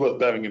 I think it's worth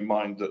bearing in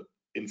mind that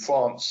in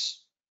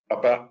France,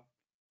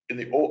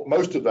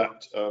 most of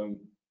that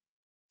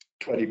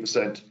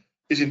 20%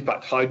 is in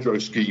fact hydro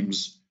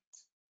schemes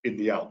in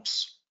the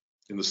Alps,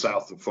 in the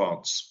south of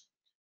France.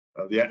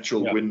 The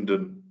actual wind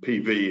and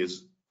PV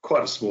is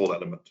quite a small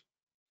element.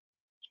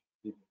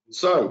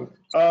 So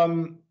I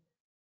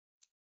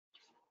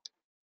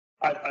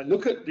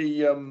look at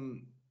the,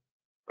 I'm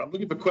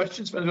looking for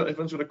questions. If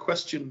anyone's got a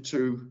question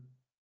to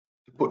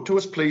put to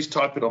us, please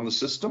type it on the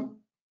system.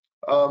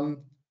 I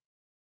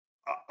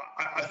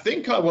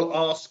think I will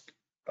ask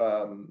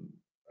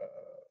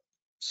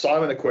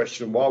Simon a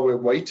question while we're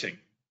waiting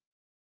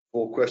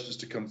for questions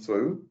to come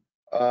through.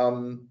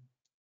 And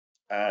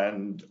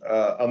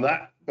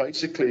that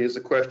basically is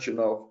a question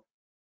of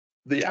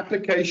the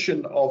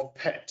application of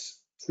PET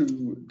to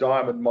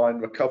diamond mine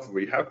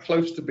recovery. How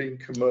close to being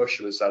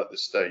commercial is that at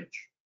this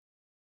stage?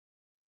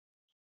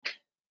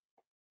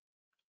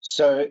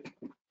 So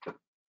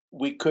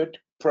we could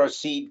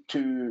proceed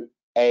to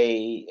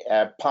a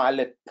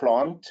pilot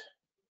plant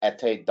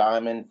at a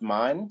diamond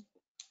mine.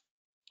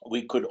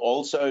 We could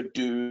also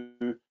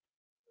do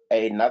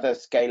another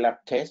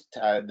scale-up test.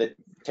 The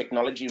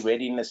technology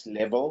readiness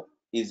level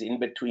is in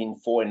between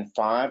 4 and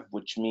 5,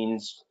 which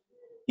means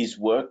he's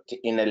worked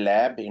in a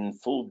lab in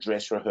full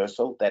dress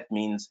rehearsal. That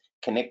means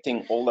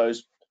connecting all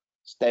those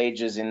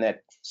stages in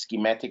that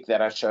schematic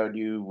that I showed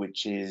you,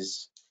 which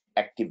is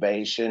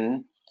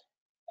activation,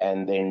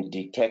 and then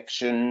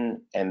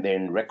detection, and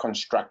then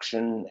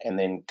reconstruction, and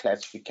then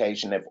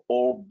classification have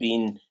all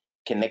been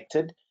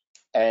connected.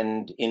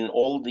 And in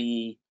all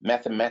the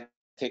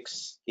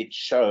mathematics, it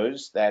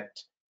shows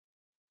that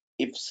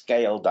if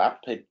scaled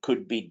up, it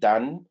could be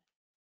done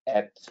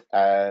at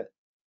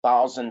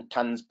 1,000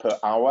 tons per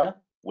hour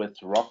with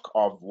rock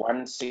of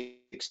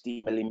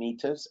 160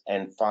 millimeters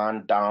and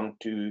fine down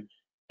to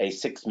a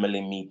 6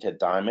 millimeter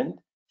diamond.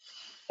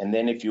 And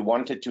then if you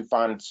wanted to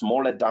find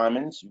smaller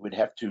diamonds, you would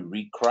have to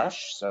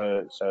recrush.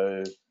 So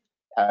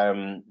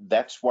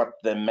that's what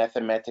the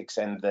mathematics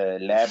and the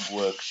lab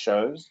work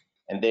shows.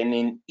 And then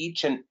in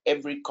each and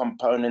every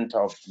component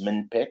of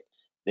MinPET,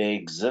 there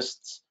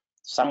exists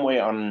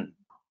somewhere on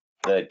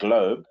the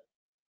globe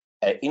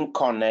an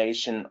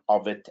incarnation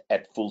of it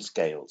at full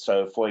scale.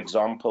 So for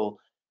example,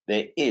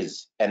 there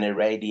is an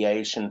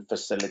irradiation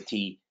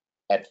facility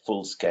at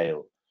full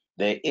scale.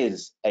 There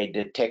is a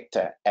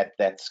detector at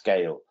that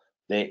scale.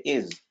 There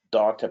is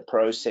data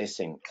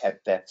processing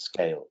at that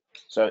scale.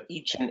 So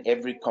each and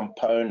every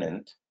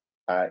component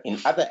in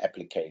other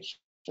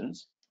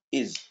applications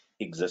is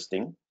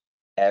existing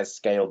as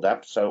scaled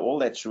up. So all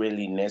that's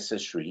really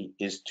necessary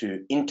is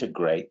to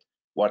integrate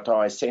what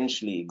are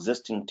essentially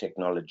existing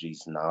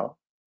technologies now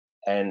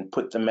and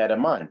put them at a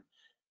mine.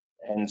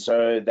 And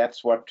so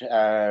that's what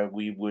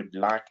we would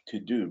like to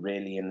do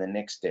really in the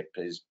next step,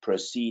 is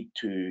proceed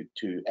to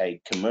a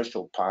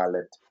commercial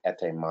pilot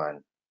at a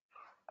mine.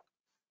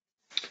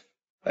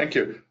 Thank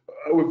you.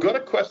 We've got a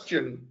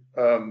question,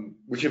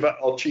 which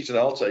I'll cheat and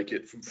I'll take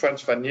it, from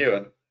Frans van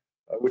Nieuwen,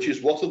 which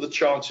is, what are the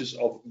chances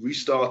of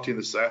restarting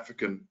the South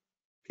African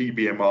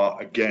PBMR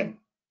again?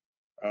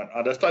 And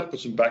I'd like to put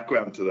some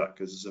background to that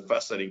because it's a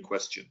fascinating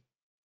question.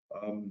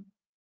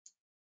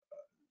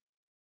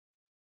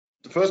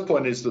 The first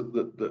point is that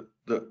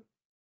the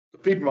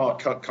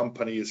PBMR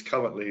company is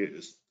currently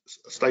a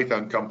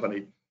state-owned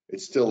company. It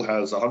still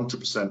has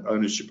 100%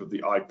 ownership of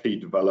the IP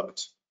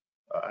developed,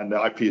 and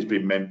the IP has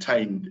been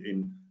maintained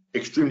in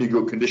extremely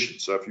good condition.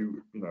 So if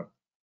you know,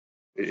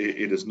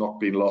 it has not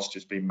been lost;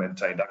 it's been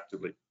maintained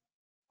actively.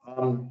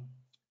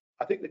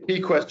 I think the key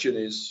question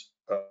is,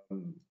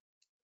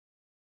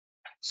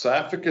 South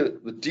Africa,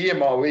 the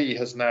DMRE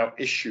has now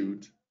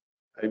issued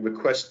a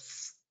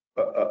request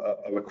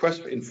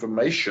for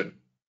information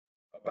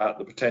about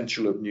the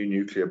potential of new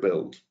nuclear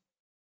build.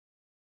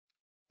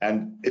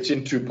 And it's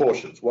in two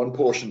portions. One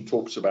portion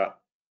talks about,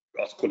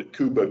 let's call it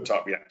Coburg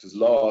type reactors,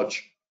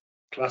 large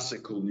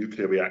classical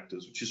nuclear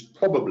reactors, which is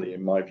probably,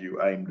 in my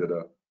view, aimed at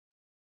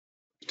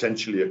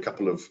potentially a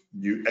couple of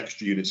new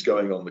extra units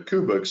going on the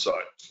Coburg site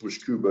to push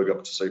Coburg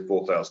up to, say,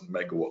 4,000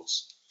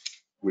 megawatts,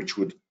 which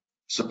would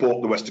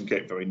support the Western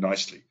Cape very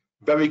nicely.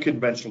 Very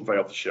conventional, very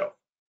off the shelf.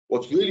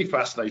 What's really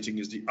fascinating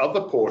is the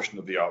other portion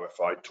of the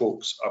RFI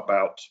talks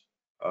about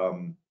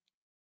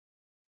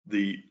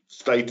the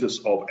status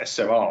of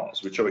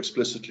SMRs, which are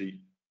explicitly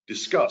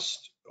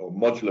discussed, or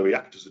modular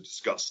reactors are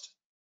discussed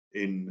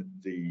in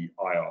the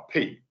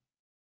IRP.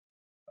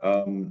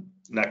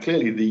 Now,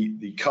 clearly,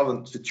 the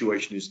current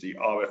situation is the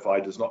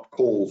RFI does not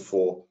call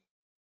for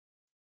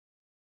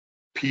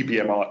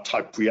PBMR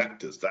type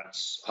reactors,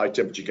 that's high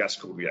temperature gas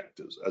cooled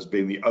reactors, as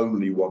being the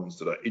only ones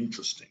that are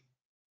interesting.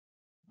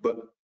 But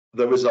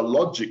there is a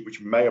logic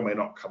which may or may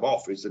not come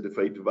off, is that if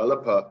a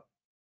developer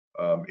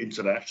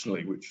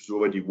internationally, which is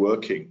already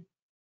working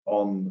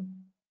on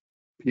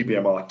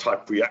PBMR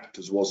type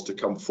reactors, was to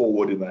come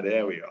forward in that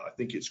area, I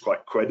think it's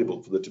quite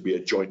credible for there to be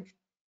a joint,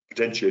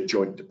 potentially a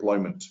joint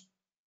deployment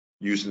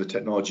using the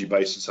technology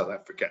base in South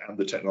Africa and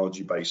the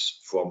technology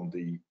base from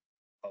the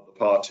other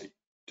party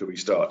to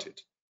restart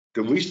it.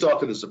 To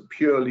restart it as a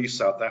purely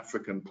South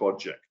African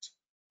project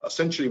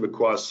essentially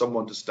requires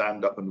someone to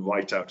stand up and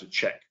write out a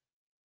check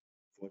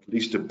for at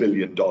least $1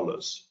 billion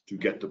to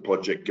get the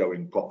project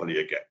going properly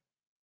again.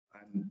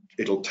 And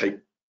it'll take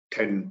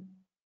 10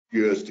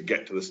 years to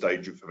get to the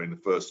stage of having the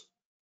first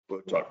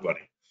prototype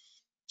running.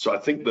 So I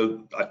think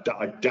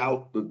I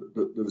doubt that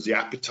there was the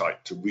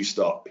appetite to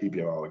restart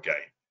PBMR again.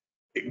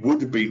 It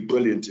would have been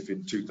brilliant if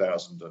in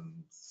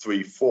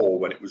 2003-04,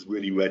 when it was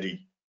really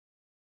ready,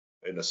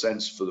 in a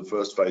sense, for the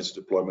first phase of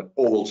deployment,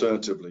 or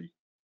alternatively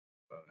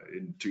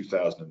in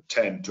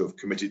 2010, to have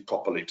committed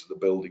properly to the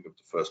building of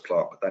the first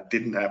plant. But that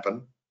didn't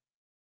happen,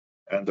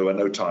 and there were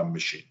no time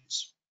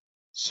machines.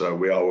 So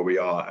we are where we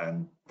are,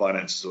 and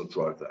finances will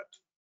drive that.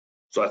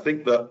 So I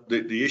think that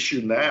the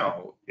issue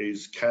now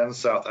is, can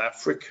South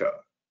Africa,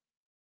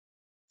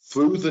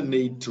 through the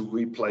need to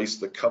replace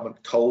the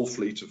current coal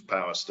fleet of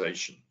power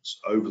stations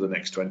over the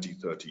next 20,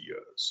 30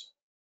 years,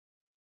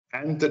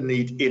 and the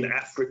need in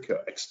Africa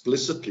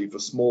explicitly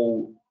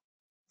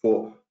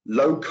for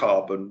low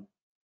carbon,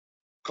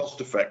 cost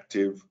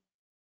effective,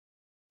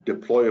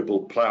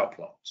 deployable power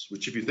plants,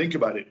 which, if you think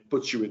about it,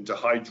 puts you into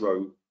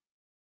hydro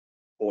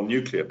or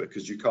nuclear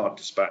because you can't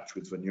dispatch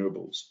with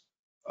renewables.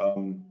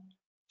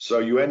 So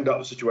you end up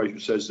in a situation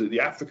that says that the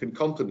African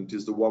continent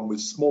is the one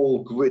with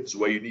small grids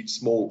where you need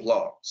small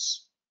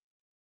plants.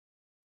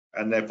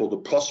 And therefore the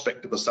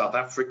prospect of a South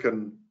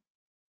African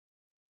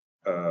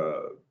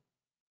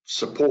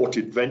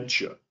supported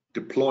venture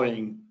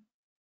deploying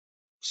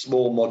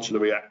small modular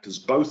reactors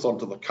both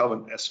onto the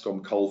current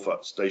Eskom coal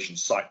station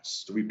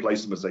sites to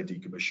replace them as they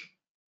decommission,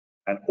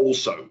 and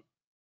also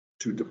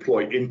to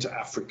deploy into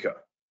Africa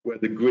where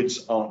the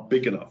grids aren't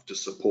big enough to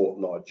support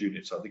large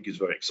units, I think is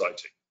very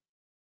exciting.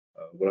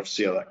 We'll have to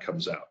see how that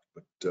comes out.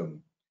 But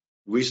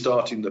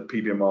restarting the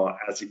PBMR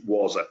as it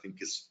was, I think,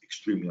 is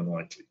extremely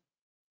unlikely.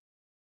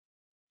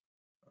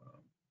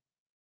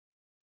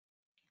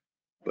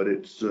 But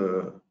it's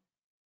so.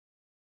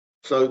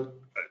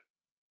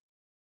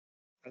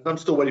 As I'm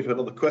still waiting for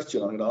another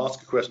question, I'm going to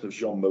ask a question of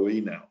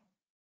Jean-Marie now.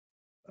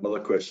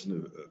 Another question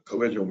of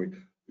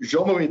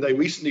Jean-Marie, they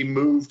recently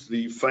moved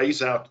the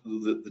phase out,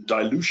 the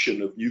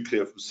dilution of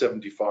nuclear from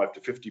 75 to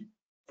 50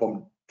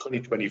 from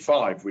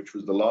 2025, which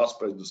was the last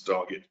president's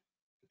target,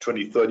 to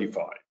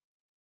 2035.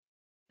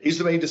 Is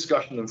there any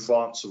discussion in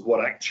France of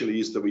what actually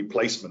is the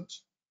replacement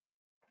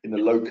in a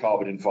low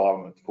carbon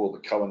environment for the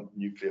current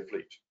nuclear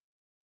fleet?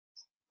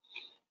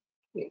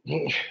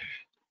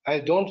 I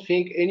don't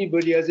think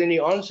anybody has any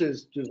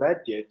answers to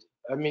that yet.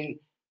 I mean,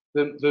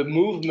 the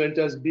movement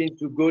has been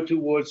to go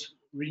towards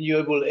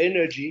renewable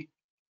energy,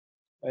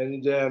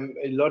 and a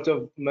lot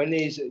of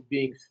money is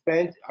being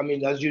spent. I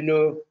mean, as you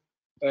know,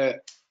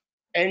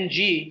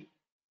 NG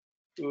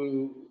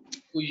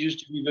who used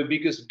to be the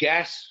biggest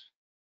gas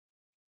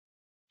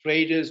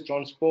traders,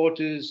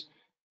 transporters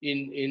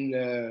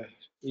in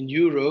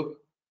Europe,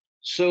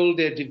 sold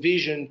their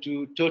division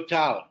to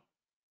Total.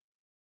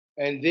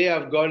 And they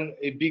have gone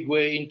a big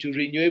way into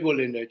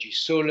renewable energy,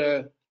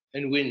 solar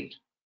and wind.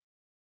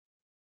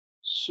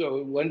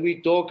 So when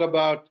we talk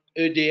about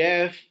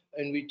EDF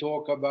and we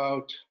talk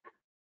about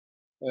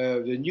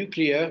the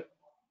nuclear,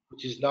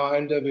 which is now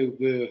under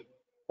the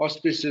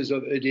auspices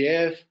of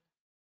EDF,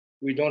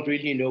 we don't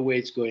really know where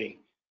it's going.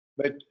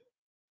 But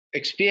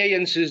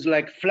experiences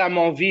like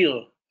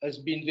Flamanville has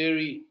been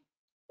very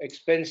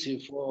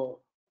expensive for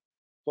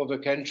the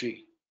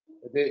country.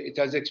 It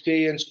has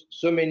experienced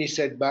so many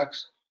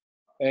setbacks,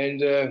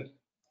 and a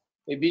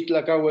bit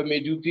like our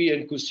Medupi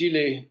and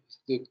Kusile,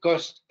 the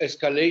cost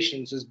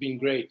escalations has been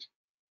great.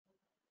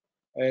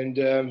 And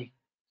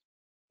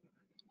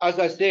as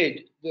I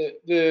said,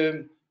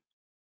 the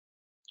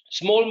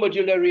small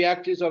modular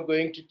reactors are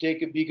going to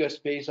take a bigger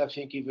space, I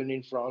think, even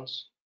in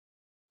France,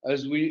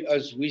 as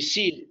we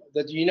see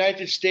that the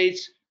United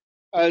States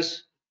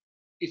has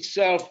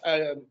itself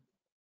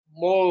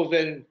more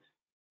than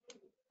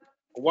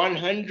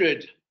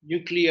 100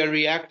 nuclear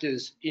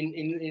reactors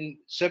in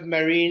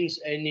submarines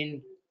and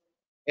in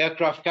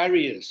aircraft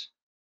carriers.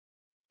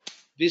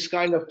 This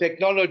kind of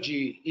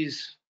technology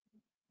is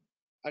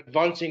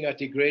advancing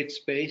at a great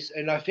pace,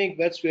 and I think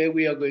that's where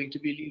we are going to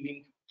be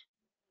leading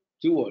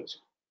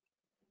towards.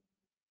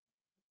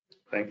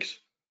 Thanks.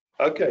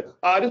 Okay,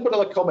 I just put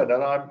another comment,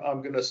 and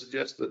I'm going to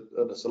suggest that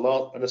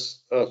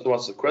to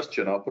answer the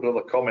question, I'll put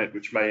another comment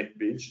which may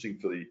be interesting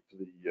for the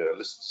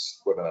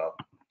listeners webinar.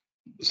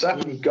 The South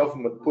African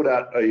government put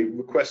out a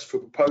request for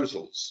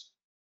proposals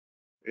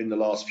in the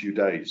last few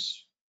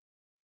days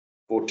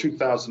for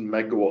 2,000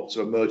 megawatts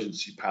of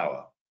emergency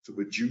power to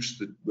reduce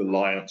the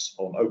reliance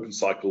on open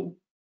cycle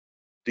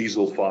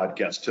diesel-fired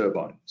gas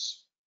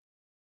turbines.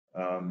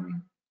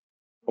 And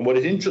what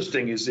is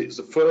interesting is it's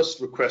the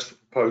first request for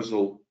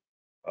proposal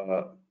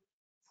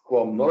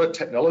from not a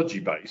technology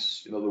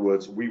base. In other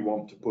words, we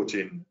want to put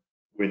in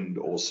wind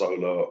or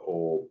solar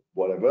or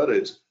whatever it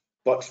is,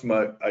 but from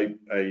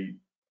a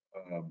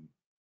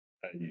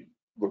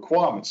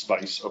requirement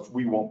space of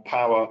we want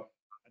power.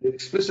 And it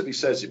explicitly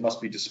says it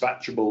must be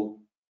dispatchable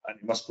and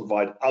it must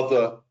provide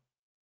other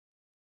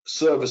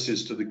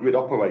services to the grid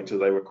operator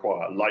they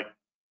require, like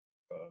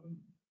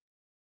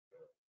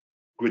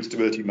grid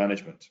stability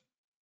management.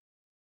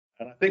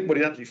 And I think what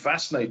is actually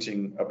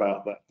fascinating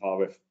about that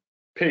RFP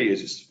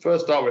is it's the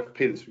first RFP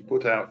that's been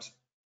put out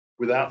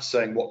without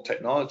saying what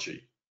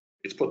technology.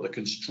 It's put the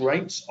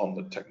constraints on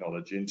the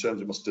technology in terms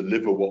of it must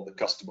deliver what the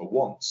customer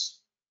wants.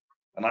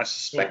 And I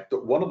suspect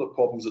that one of the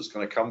problems that's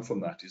going to come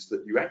from that is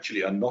that you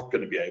actually are not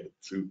going to be able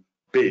to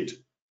bid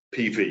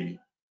PV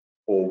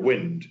or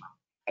wind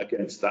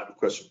against that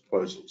request for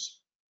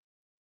proposals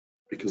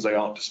because they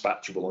aren't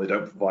dispatchable and they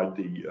don't provide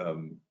the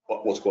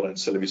what's called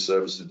ancillary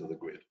services into the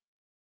grid.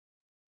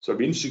 So it'd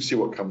be interesting to see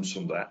what comes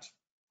from that.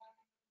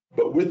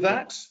 But with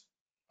that,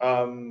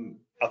 I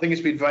think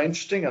it's been very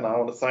interesting, and I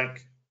want to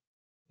thank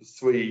the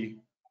three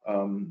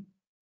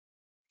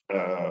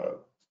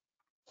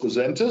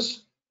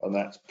presenters, and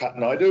that's Pat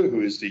Naidoo,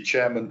 who is the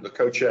chairman, the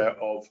co-chair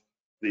of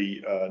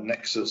the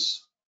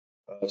Nexus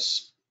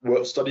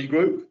work study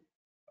group,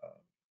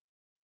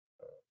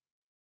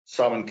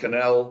 Simon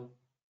Connell,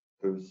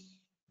 who's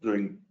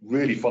doing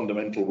really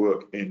fundamental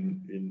work in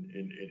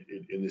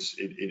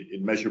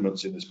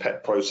measurements in this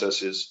PET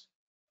processes,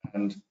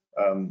 and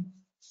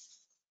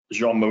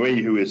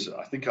Jean-Marie, who is,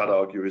 I think I'd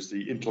argue, is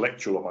the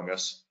intellectual among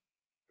us,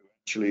 who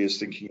actually is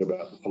thinking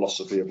about the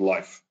philosophy of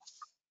life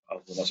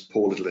other than us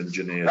poor little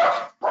engineers.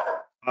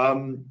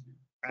 And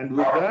with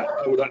that,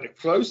 I would like to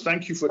close.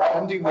 Thank you for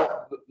attending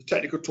the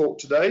technical talk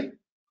today.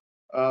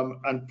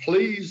 And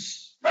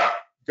please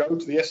go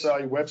to the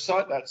SAIEE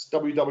website. That's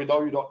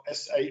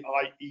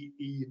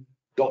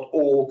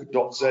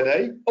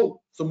www.saiee.org.za.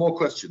 Oh, some more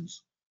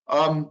questions.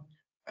 I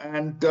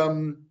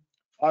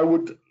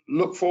would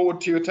look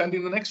forward to you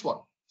attending the next one.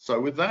 So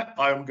with that,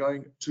 I am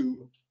going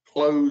to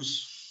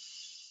close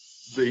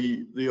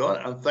the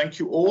and thank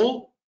you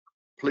all.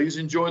 Please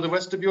enjoy the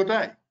rest of your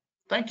day.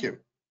 Thank you.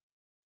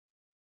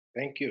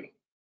 Thank you.